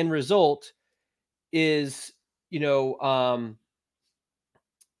as the end result is, is kind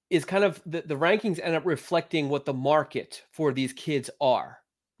of the rankings end up reflecting what the market for these kids are,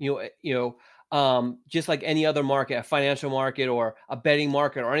 just like any other market, a financial market or a betting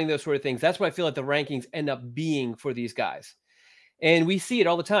market or any of those sort of things. That's what I feel like the rankings end up being for these guys. And we see it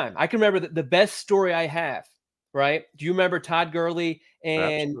all the time. I can remember the best story I have right? Do you remember Todd Gurley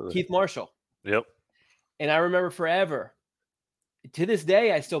and Absolutely. Keith Marshall? Yep. And I remember forever. To this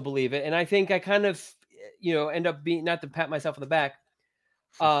day, I still believe it. And I think I kind of, end up being, not to pat myself on the back,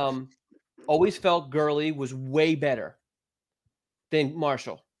 always felt Gurley was way better than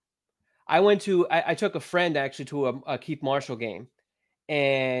Marshall. I took a friend actually to a Keith Marshall game,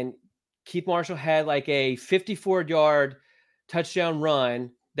 and Keith Marshall had like a 54-yard touchdown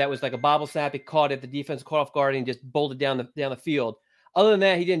run that was like a bobble snap. He caught it, the defense caught off guard, and just bolted down the field. Other than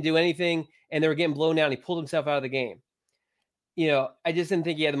that, he didn't do anything, and they were getting blown out, and he pulled himself out of the game. I just didn't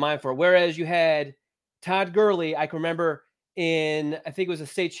think he had the mind for it. Whereas you had Todd Gurley, I can remember I think it was a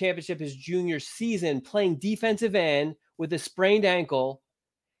state championship his junior season, playing defensive end with a sprained ankle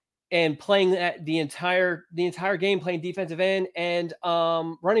and playing the entire game, playing defensive end and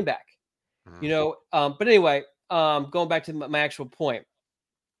running back. But anyway, going back to my actual point,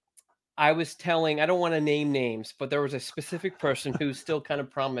 I was telling, I don't want to name names, but there was a specific person who's still kind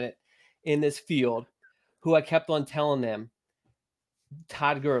of prominent in this field who I kept on telling them,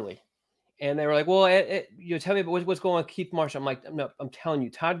 Todd Gurley. And they were like, well, tell me what's going on with Keith Marshall. I'm like, no, I'm telling you,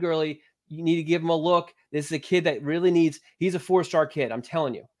 Todd Gurley, you need to give him a look. This is a kid that really he's a 4-star kid. I'm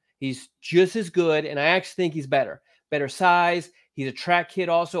telling you, he's just as good. And I actually think he's better size. He's a track kid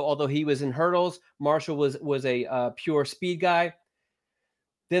also, although he was in hurdles. Marshall was a pure speed guy.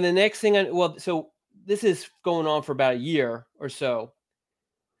 Then the next thing, so this is going on for about a year or so.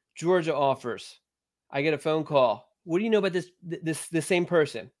 Georgia offers. I get a phone call. What do you know about this same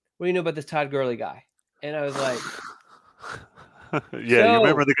person? What do you know about this Todd Gurley guy? And I was like, you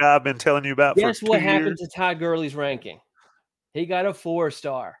remember the guy I've been telling you about for 2 years? Guess what happened to Todd Gurley's ranking? He got a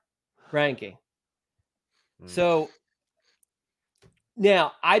 4-star ranking. So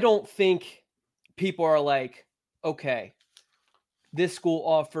now I don't think people are like, okay, this school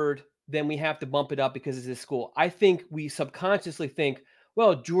offered, then we have to bump it up because it's this school. I think we subconsciously think,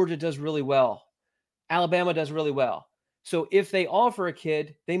 well, Georgia does really well. Alabama does really well. So if they offer a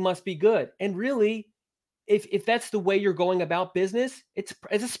kid, they must be good. And really, if that's the way you're going about business, it's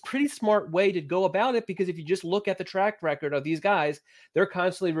a pretty smart way to go about it, because if you just look at the track record of these guys, they're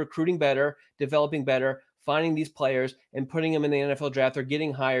constantly recruiting better, developing better, finding these players and putting them in the NFL draft. They're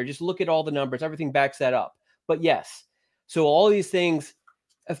getting higher. Just look at all the numbers. Everything backs that up. But yes, so all these things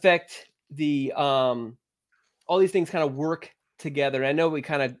affect all these things kind of work together. And I know we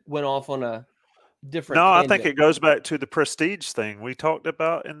kind of went off on a different tangent. I think it goes back to the prestige thing we talked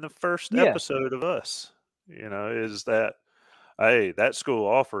about in the first episode of us, is that, hey, that school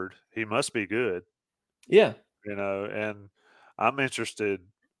offered, he must be good. Yeah. And I'm interested,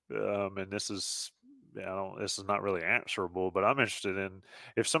 and this is not really answerable, but I'm interested in,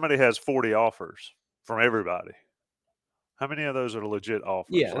 if somebody has 40 offers from everybody, how many of those are legit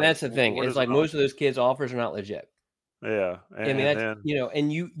offers? Yeah, and that's the thing. It's like most of those kids' offers are not legit. Yeah. And that's,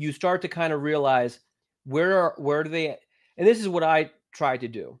 and you start to kind of realize where do they, and this is what I try to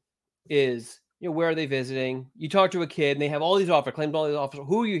do is, where are they visiting? You talk to a kid and they have all these offers, claimed all these offers.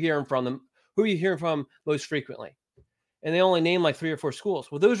 Who are you hearing from them? Who are you hearing from most frequently? And they only name like 3 or 4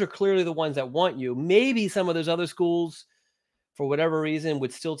 schools. Well, those are clearly the ones that want you. Maybe some of those other schools, for whatever reason,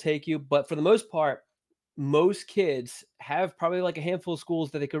 would still take you. But for the most part, most kids have probably like a handful of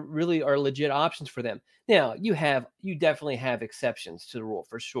schools that they could really are legit options for them. Now, you definitely have exceptions to the rule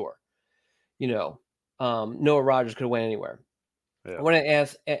for sure. Noah Rogers could have went anywhere. Yeah. I want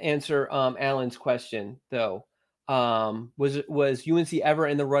to answer Alan's question though. Was UNC ever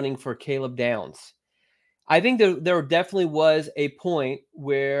in the running for Caleb Downs? I think there definitely was a point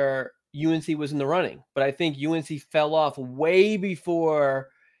where UNC was in the running, but I think UNC fell off way before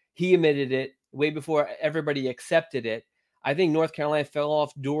he admitted it, way before everybody accepted it. I think North Carolina fell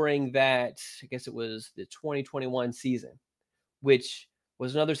off during that, I guess it was the 2021 season, which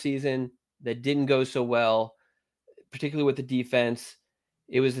was another season that didn't go so well, particularly with the defense.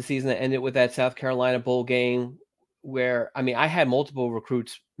 It was the season that ended with that South Carolina bowl game where, I had multiple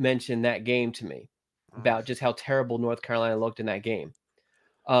recruits mention that game to me about just how terrible North Carolina looked in that game.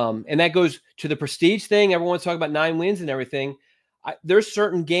 And that goes to the prestige thing. Everyone's talking about 9 wins and everything. There's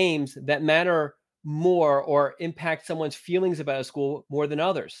certain games that matter more or impact someone's feelings about a school more than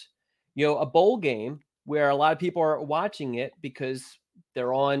others. A bowl game where a lot of people are watching it because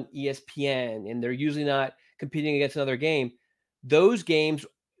they're on ESPN and they're usually not competing against another game. Those games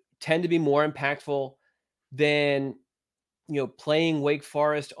tend to be more impactful than, playing Wake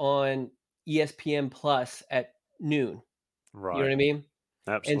Forest on ESPN Plus at noon. Right. You know what I mean?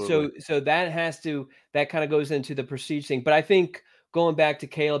 Absolutely. And so that kind of goes into the prestige thing. But I think going back to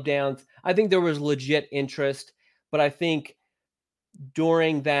Caleb Downs, I think there was legit interest, but I think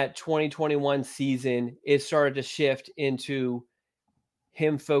during that 2021 season, it started to shift into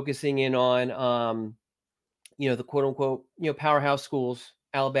him focusing in on, the quote unquote, powerhouse schools,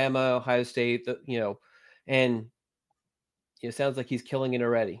 Alabama, Ohio State, and it sounds like he's killing it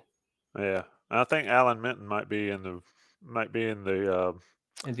already. Yeah, I think Alan Minton might be in the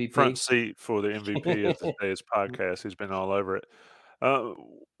MVP front seat for the MVP of today's podcast. He's been all over it.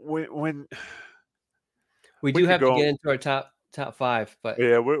 When we do have to get into our top five, but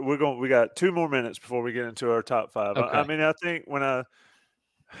yeah, we got 2 more minutes before we get into our top 5. Okay. I mean, I think when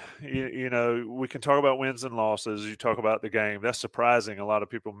we can talk about wins and losses. You talk about the game. That's surprising. A lot of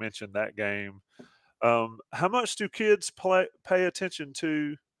people mention that game. How much do kids pay attention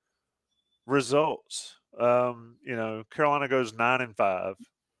to results? Carolina goes 9-5.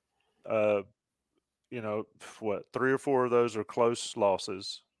 3 or 4 of those are close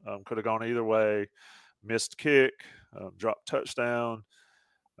losses. Could have gone either way. Missed kick, dropped touchdown.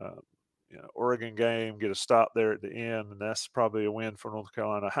 Oregon game, get a stop there at the end, and that's probably a win for North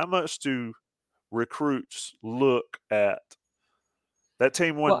Carolina. How much do recruits look at that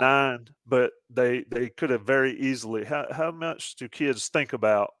team won 9, but they could have very easily? How much do kids think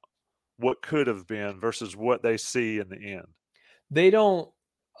about what could have been versus what they see in the end? They don't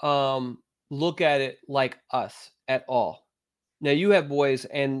look at it like us at all. Now, you have boys,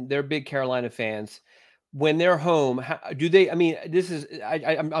 and they're big Carolina fans. When they're home, how do they? I mean,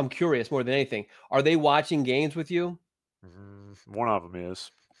 I'm curious more than anything. Are they watching games with you? One of them is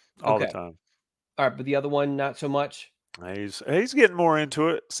all the time. All right, but the other one, not so much. He's getting more into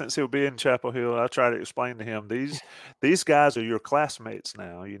it since he'll be in Chapel Hill. I try to explain to him these guys are your classmates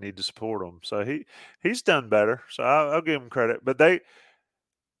now. You need to support them. So he's done better. So I'll give him credit. But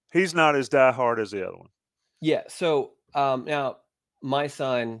he's not as diehard as the other one. Yeah. So now my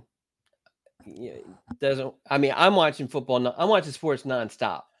son doesn't. I mean, I'm watching football. I'm watching sports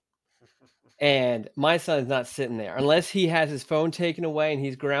nonstop, and my son's not sitting there unless he has his phone taken away and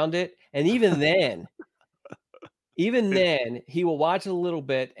he's grounded. And even then. Even then, he will watch it a little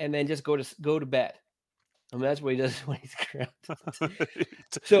bit and then just go to bed. I mean, that's what he does when he's grounded.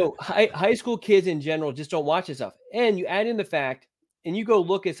 So high school kids in general just don't watch this stuff. And you add in the fact, and you go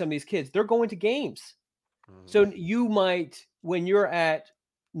look at some of these kids, they're going to games. So you might, when you're at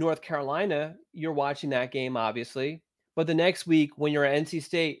North Carolina, you're watching that game, obviously. But the next week, when you're at NC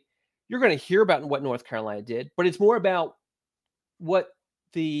State, you're going to hear about what North Carolina did. But it's more about what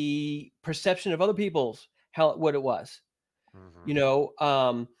the perception of other people's what it was,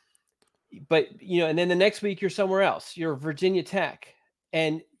 but and then the next week you're somewhere else. You're Virginia Tech,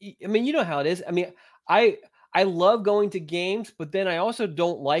 and I mean, you know how it is. I mean, I love going to games, but then I also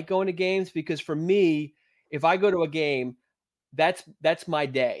don't like going to games because for me, if I go to a game, that's my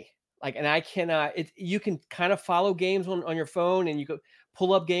day. Like, and I cannot. You can kind of follow games on your phone, and you go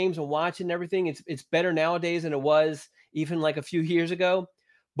pull up games and watch it and everything. It's better nowadays than it was even like a few years ago,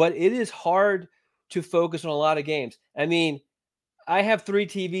 but it is hard to focus on a lot of games. I mean, I have 3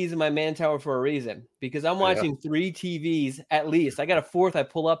 TVs in my man tower for a reason because I'm watching 3 TVs at least. I got a 4th I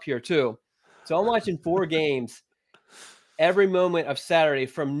pull up here too. So I'm watching 4 games every moment of Saturday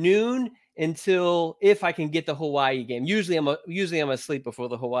from noon until if I can get the Hawaii game. Usually I'm asleep before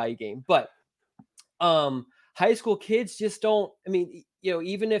the Hawaii game. But high school kids just don't, I mean,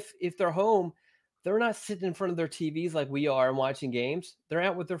 even if they're home, they're not sitting in front of their TVs like we are and watching games. They're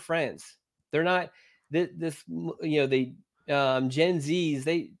out with their friends. They're not Gen Zs,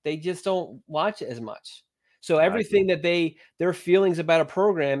 they just don't watch it as much. So everything that their feelings about a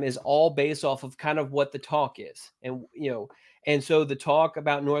program is all based off of kind of what the talk is. And so the talk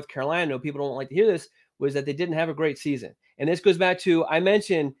about North Carolina, people don't like to hear this, was that they didn't have a great season. And this goes back to, I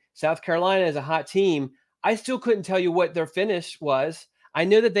mentioned South Carolina as a hot team. I still couldn't tell you what their finish was. I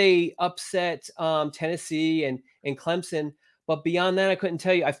know that they upset Tennessee and Clemson, but beyond that, I couldn't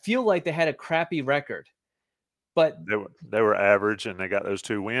tell you. I feel like they had a crappy record, but they were average and they got those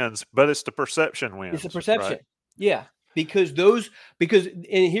 2 wins. But it's the perception wins. It's the perception, right? Yeah. Because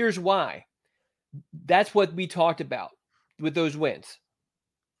and here's why. That's what we talked about with those wins.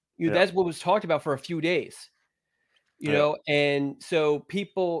 That's what was talked about for a few days. And so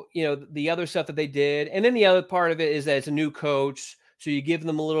people, the other stuff that they did, and then the other part of it is that it's a new coach. So you give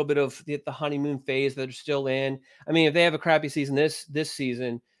them a little bit of the honeymoon phase that they're still in. I mean, if they have a crappy season this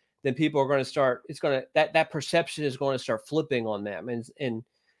season, then people are going to start. It's going to that perception is going to start flipping on them, and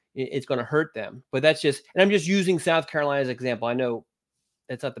it's going to hurt them. But that's just, and I'm just using South Carolina as an example. I know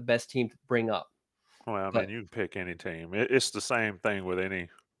that's not the best team to bring up. Well, I mean, you can pick any team. It's the same thing with any.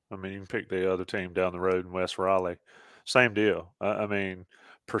 I mean, you can pick the other team down the road in West Raleigh. Same deal. I mean,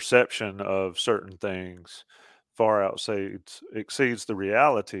 perception of certain things far exceeds the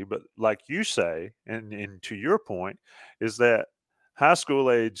reality. But like you say, and to your point, is that high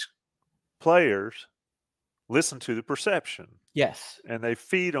school age players listen to the perception. Yes. And they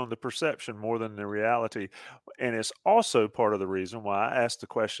feed on the perception more than the reality. And it's also part of the reason why I asked the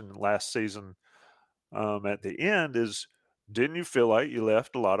question last season at the end is, didn't you feel like you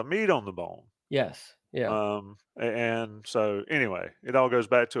left a lot of meat on the bone? Yes. Yeah. And so anyway, it all goes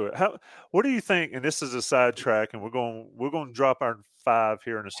back to it. What do you think? And this is a sidetrack, and we're going to drop our 5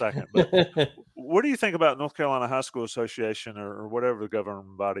 here in a second. But what do you think about North Carolina High School Association or whatever the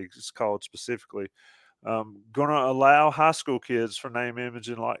governing body is called specifically, going to allow high school kids for name, image,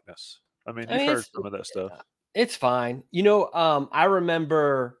 and likeness? I mean, you've heard some of that stuff. It's fine. I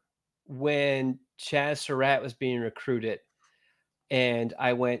remember when Chaz Surratt was being recruited, and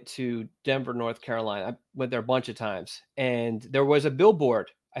I went to Denver, North Carolina. I went there a bunch of times, and there was a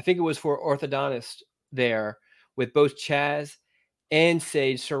billboard. I think it was for orthodontists there with both Chaz and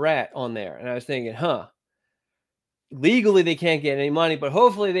Sage Surratt on there. And I was thinking, legally they can't get any money, but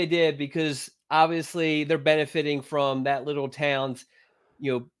hopefully they did, because obviously they're benefiting from that little town's,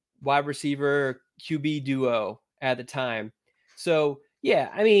 wide receiver QB duo at the time. So yeah,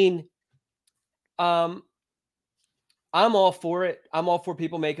 I mean, I'm all for it. I'm all for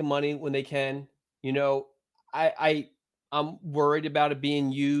people making money when they can. I'm worried about it being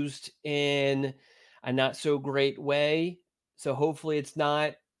used in a not so great way. So hopefully it's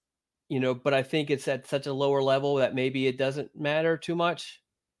not, but I think it's at such a lower level that maybe it doesn't matter too much.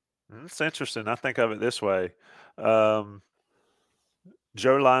 It's interesting. I think of it this way. Joe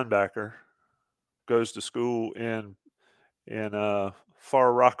Linebacker goes to school in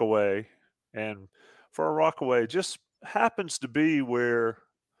Far Rockaway, and Far Rockaway just happens to be where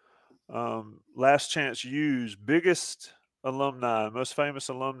Last Chance U's biggest alumni, most famous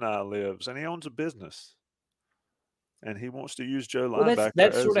alumni lives, and he owns a business. And he wants to use Joe Linebacker.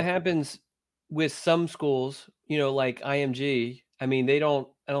 That sort of happens with some schools, like IMG. I mean, I don't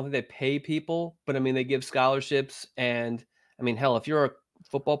think they pay people, but I mean, they give scholarships. And I mean, hell, if you're a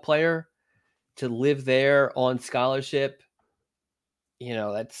football player, to live there on scholarship,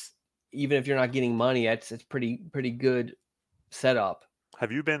 that's, even if you're not getting money, it's pretty good setup.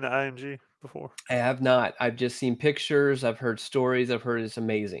 Have you been to IMG before? I have not. I've just seen pictures. I've heard stories. I've heard it's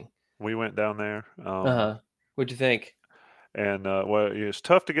amazing. We went down there. What'd you think? And it's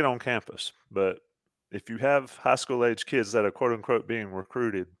tough to get on campus, but if you have high school age kids that are quote unquote being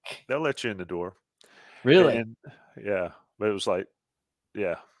recruited, they'll let you in the door. Really? And yeah, but it was like,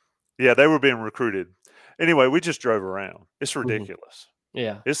 yeah, they were being recruited. Anyway, we just drove around. It's ridiculous.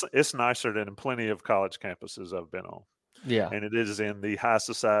 Yeah. It's nicer than plenty of college campuses I've been on. Yeah. And it is in the high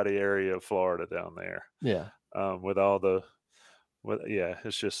society area of Florida down there. Yeah. With all the,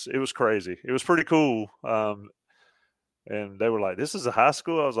 it was crazy. It was pretty cool. And they were like, "This is a high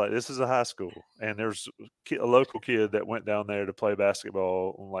school?" I was like, "This is a high school." And there's a local kid that went down there to play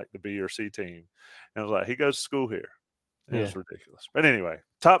basketball on like the B or C team. And I was like, he goes to school here. It was ridiculous. But anyway,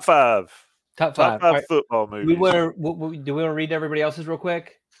 top five Right. football movies. Do we want to read everybody else's real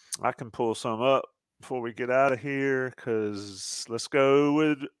quick? I can pull some up before we get out of here, because let's go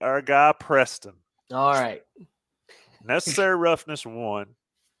with our guy Preston. All right. Necessary Roughness 1.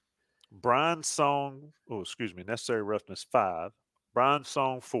 Necessary Roughness 5. Brian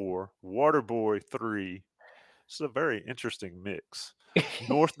Song 4. Waterboy 3. This is a very interesting mix.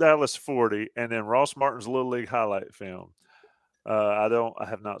 North Dallas 40, and then Ross Martin's Little League highlight film. I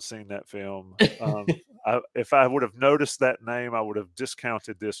have not seen that film. If I would have noticed that name, I would have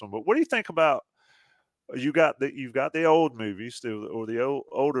discounted this one. But what do you think about? You've got the old movies, or the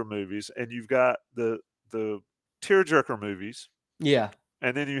older movies, and you've got the tearjerker movies. Yeah.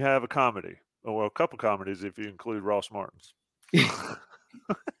 And then you have a comedy, or a couple comedies if you include Ross Martin's.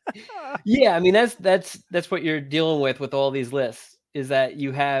 Yeah, I mean that's what you're dealing with all these lists, is that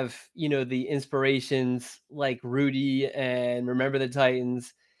you have, the inspirations like Rudy and Remember the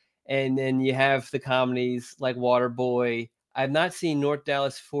Titans, and then you have the comedies like Waterboy. I've not seen North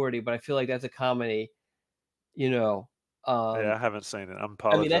Dallas 40, but I feel like that's a comedy. Yeah, I haven't seen it. I'm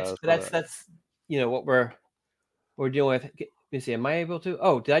apologizing. I mean, that's what we're dealing with. Let me see. Am I able to?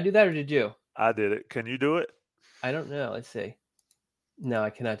 Oh, did I do that or did you? I did it. Can you do it? I don't know. Let's see. No, I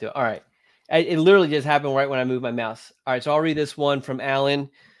cannot do it. All right. It literally just happened right when I moved my mouse. All right. So I'll read this one from Alan,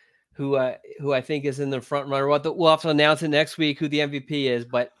 who I think is in the front runner. We'll have to announce it next week who the MVP is,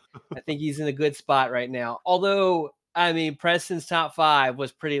 but I think he's in a good spot right now. Although, I mean, Preston's top 5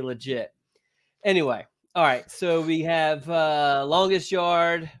 was pretty legit. Anyway. All right. So we have Longest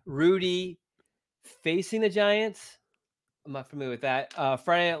Yard, Rudy, Facing the Giants. I'm not familiar with that.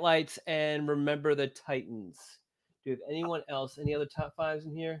 Friday Night Lights and Remember the Titans. Do you have anyone else? Any other top fives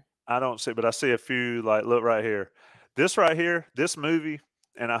in here? I don't see, but I see a few. Like, look right here. This right here, this movie,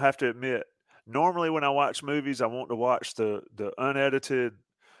 and I have to admit, normally when I watch movies, I want to watch the unedited,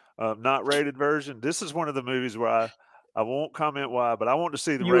 not rated version. This is one of the movies where I won't comment why, but I want to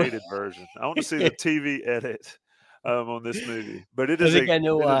see the You- rated version. I want to see the TV edit on this movie. But it I is think I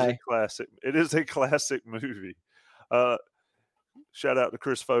know it is a why. classic. It is a classic movie. Shout out to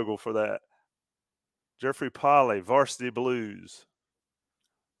Chris Fogel for that. Jeffrey Polly, Varsity Blues.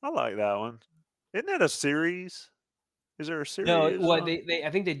 I like that one. Isn't that a series? Is there a series? No, what on- they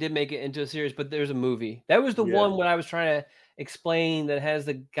I think they did make it into a series, but there's a movie. That was the Yeah. one when I was trying to explain that has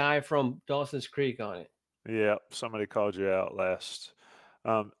the guy from Dawson's Creek on it. Yeah, somebody called you out last.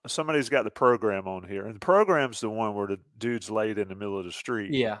 Somebody's got the program on here, and the program's the one where the dude's laid in the middle of the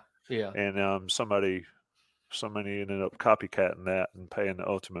street. Yeah, yeah. And somebody ended up copycatting that and paying the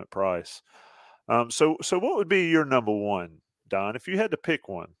ultimate price. So what would be your number one, Don, if you had to pick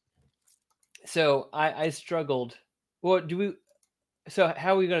one? So I struggled. Well, so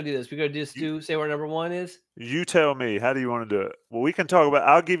how are we gonna do this? We're gonna just say what our number one is? You tell me. How do you want to do it? Well, we can talk about.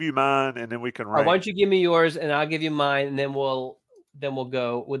 I'll give you mine, and then we can Or why rank. don't you give me yours and I'll give you mine, and then we'll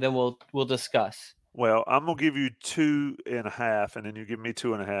go. Then we'll discuss. Well, I'm gonna give you 2.5, and then you give me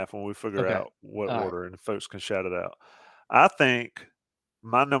 2.5, and we figure Okay. out what All right. order, and folks can shout it out. I think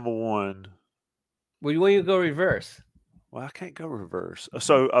my number one. Well, you want you to go reverse? Well, I can't go reverse.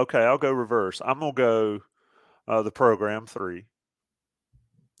 So okay, I'll go reverse. I'm gonna go the program 3.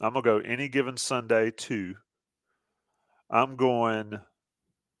 I'm gonna go Any Given Sunday 2. I'm going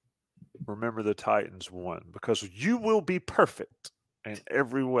Remember the Titans 1 because you will be perfect in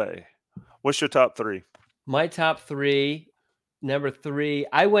every way. What's your top 3? My top 3, number 3.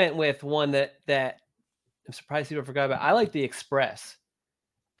 I went with one that I'm surprised people forgot about. I like The Express.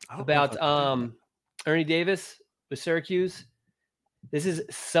 About Ernie Davis with Syracuse. This is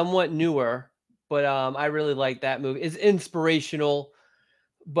somewhat newer, but I really like that movie. It's inspirational,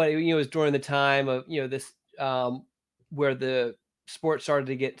 but it was during the time of this where the sports started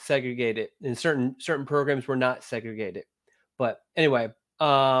to get segregated, and certain programs were not segregated. But anyway,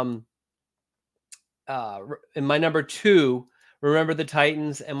 in my number 2, Remember the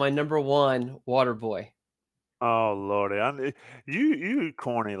Titans, and my number 1, Waterboy. Oh Lordy, you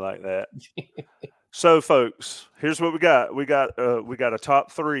corny like that. So, folks, here's what we got. We got a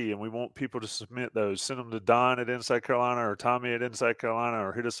top 3, and we want people to submit those. Send them to Don at Inside Carolina or Tommy at Inside Carolina,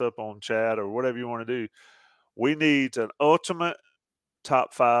 or hit us up on chat or whatever you want to do. We need an ultimate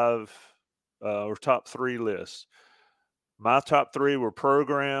top 5 or top 3 list. My top 3 were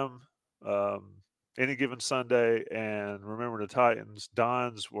Program, Any Given Sunday, and Remember the Titans.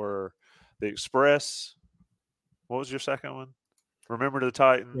 Don's were The Express. What was your second one? Remember the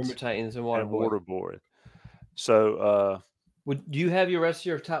Titans. Remember Titans and and Waterboy. Waterboy. So Do you have your rest of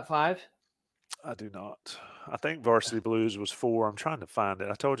your top 5? I do not. I think Varsity Blues was 4. I'm trying to find it.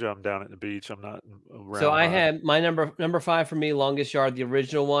 I told you I'm down at the beach. I'm not around. So I had my number 5 for me, Longest Yard, the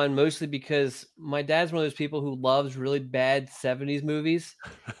original one, mostly because my dad's one of those people who loves really bad 70s movies.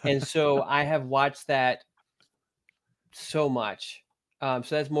 And so I have watched that so much. So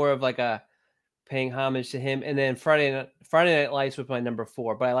that's more of like a paying homage to him. And then Friday Night Lights was my number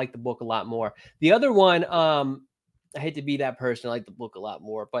 4, but I like the book a lot more. The other one, I hate to be that person. I like the book a lot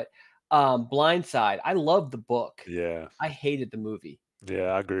more, but Blindside, I love the book. Yeah. I hated the movie.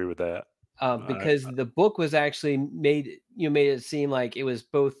 Yeah, I agree with that. Because the book was actually made it seem like it was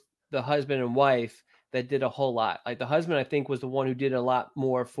both the husband and wife that did a whole lot. Like the husband, I think, was the one who did a lot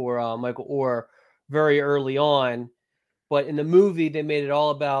more for Michael Orr very early on. But in the movie, they made it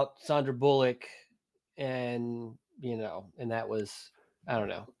all about Sandra Bullock, and that was, I don't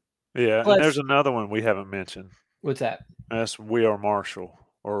know. Yeah, and there's another one we haven't mentioned. What's that? That's We Are Marshall,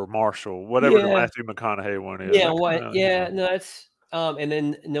 or Marshall, whatever the Matthew McConaughey one is. Yeah, no, that's and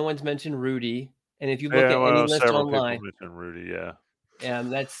then no one's mentioned Rudy. And if you look at any list online, people mentioned Rudy, yeah. And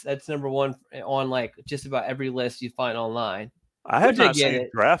that's number 1 on like just about every list you find online. I have not seen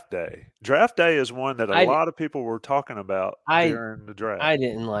Draft Day. Draft Day is one that a lot of people were talking about during the draft. I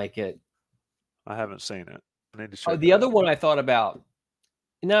didn't like it. I haven't seen it. I need to check the other one I thought about,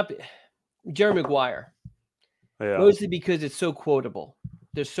 Jerry Maguire. Yeah. Mostly because it's so quotable.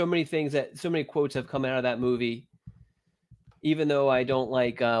 There's so many quotes have come out of that movie. Even though I don't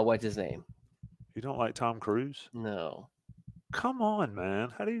like what's his name. You don't like Tom Cruise? No. Come on, man.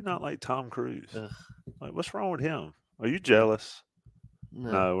 How do you not like Tom Cruise? Like, what's wrong with him? Are you jealous?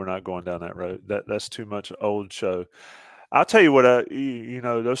 No, we're not going down that road. That's too much old show. I'll tell you what,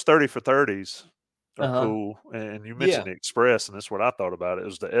 those 30 for 30s, are cool. And you mentioned the Express, and that's what I thought about it. It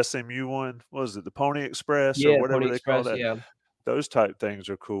was the SMU one. What was it, the Pony Express or whatever Pony they Express, call that? yeah. Those type things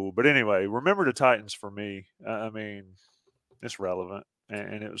are cool. But anyway, remember the Titans for me. I mean, it's relevant,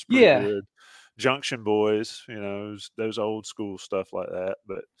 and it was pretty good. Junction Boys, those old school stuff like that.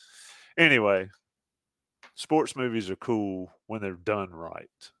 But anyway, sports movies are cool when they're done right.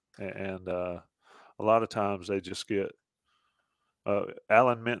 And a lot of times they just get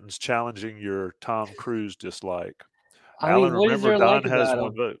Alan Minton's challenging your Tom Cruise dislike. Alan, remember, Don has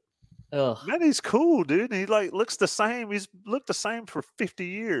one vote. Ugh. Man, he's cool, dude. He looks the same. He's looked the same for 50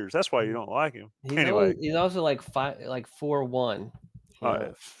 years. That's why you don't like him. He's also like 4'1".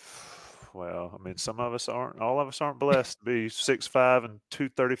 Well, I mean, all of us aren't blessed to be 6'5" and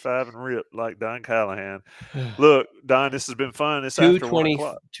 235 and ripped like Don Callahan. Look, Don, this has been fun. It's after 1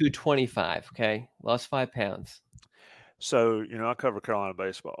 o'clock. 225. Okay, lost 5 pounds. So I cover Carolina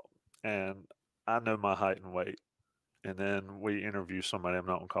baseball, and I know my height and weight. And then we interview somebody. I'm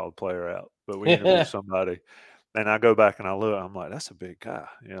not going to call the player out, but we interview somebody. And I go back and I look. I'm like, that's a big guy.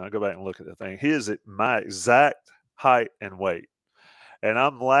 I go back and look at the thing. He is at my exact height and weight. And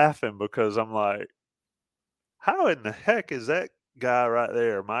I'm laughing because I'm like, how in the heck is that guy right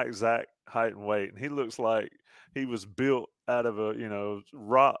there my exact height and weight? And he looks like he was built out of a,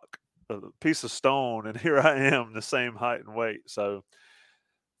 rock, a piece of stone. And here I am, the same height and weight. So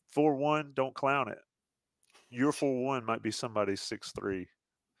 4'1", don't clown it. Your 4'1" might be somebody's 6'3".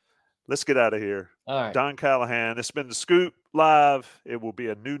 Let's get out of here. All right. Don Callahan. It's been the Scoop Live. It will be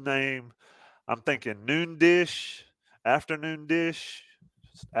a new name. I'm thinking Noon Dish, Afternoon Dish,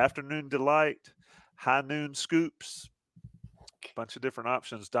 Afternoon Delight, High Noon Scoops. Bunch of different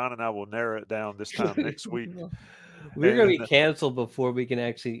options. Don and I will narrow it down this time next week. We're going to be canceled before we can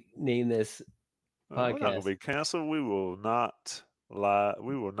actually name this podcast. We're not going to be canceled. We will not lie.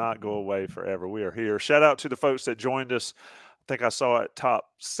 We will not go away forever. We are here. Shout out to the folks that joined us. I think I saw it top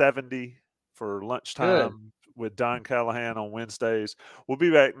 70 for lunchtime with Don Callahan on Wednesdays. We'll be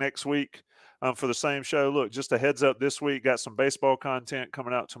back next week for the same show. Look, just a heads up this week, got some baseball content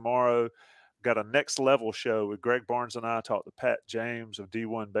coming out tomorrow. Got a next level show with Greg Barnes and I talked to Pat James of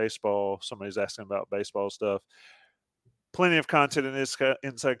D1 Baseball. Somebody's asking about baseball stuff. Plenty of content in this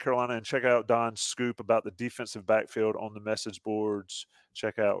Inside Carolina, and check out Don's scoop about the defensive backfield on the message boards.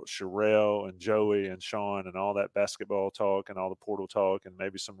 Check out Sherelle and Joey and Sean and all that basketball talk and all the portal talk and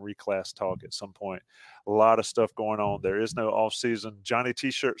maybe some reclass talk at some point. A lot of stuff going on. There is no off season. Johnny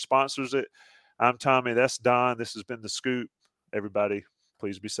T-shirt sponsors it. I'm Tommy. That's Don. This has been the Scoop. Everybody,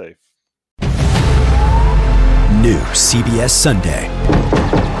 please be safe. New CBS Sunday.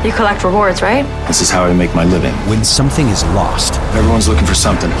 You collect rewards, right? This is how I make my living. When something is lost, everyone's looking for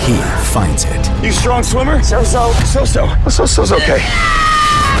something. He finds it. You strong swimmer? So-so. So-so's okay.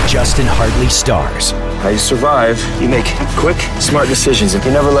 Justin Hartley stars. How you survive. You make quick, smart decisions, and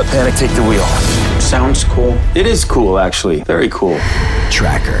you never let panic take the wheel. Sounds cool. It is cool, actually. Very cool.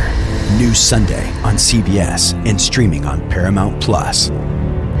 Tracker. New Sunday on CBS and streaming on Paramount+.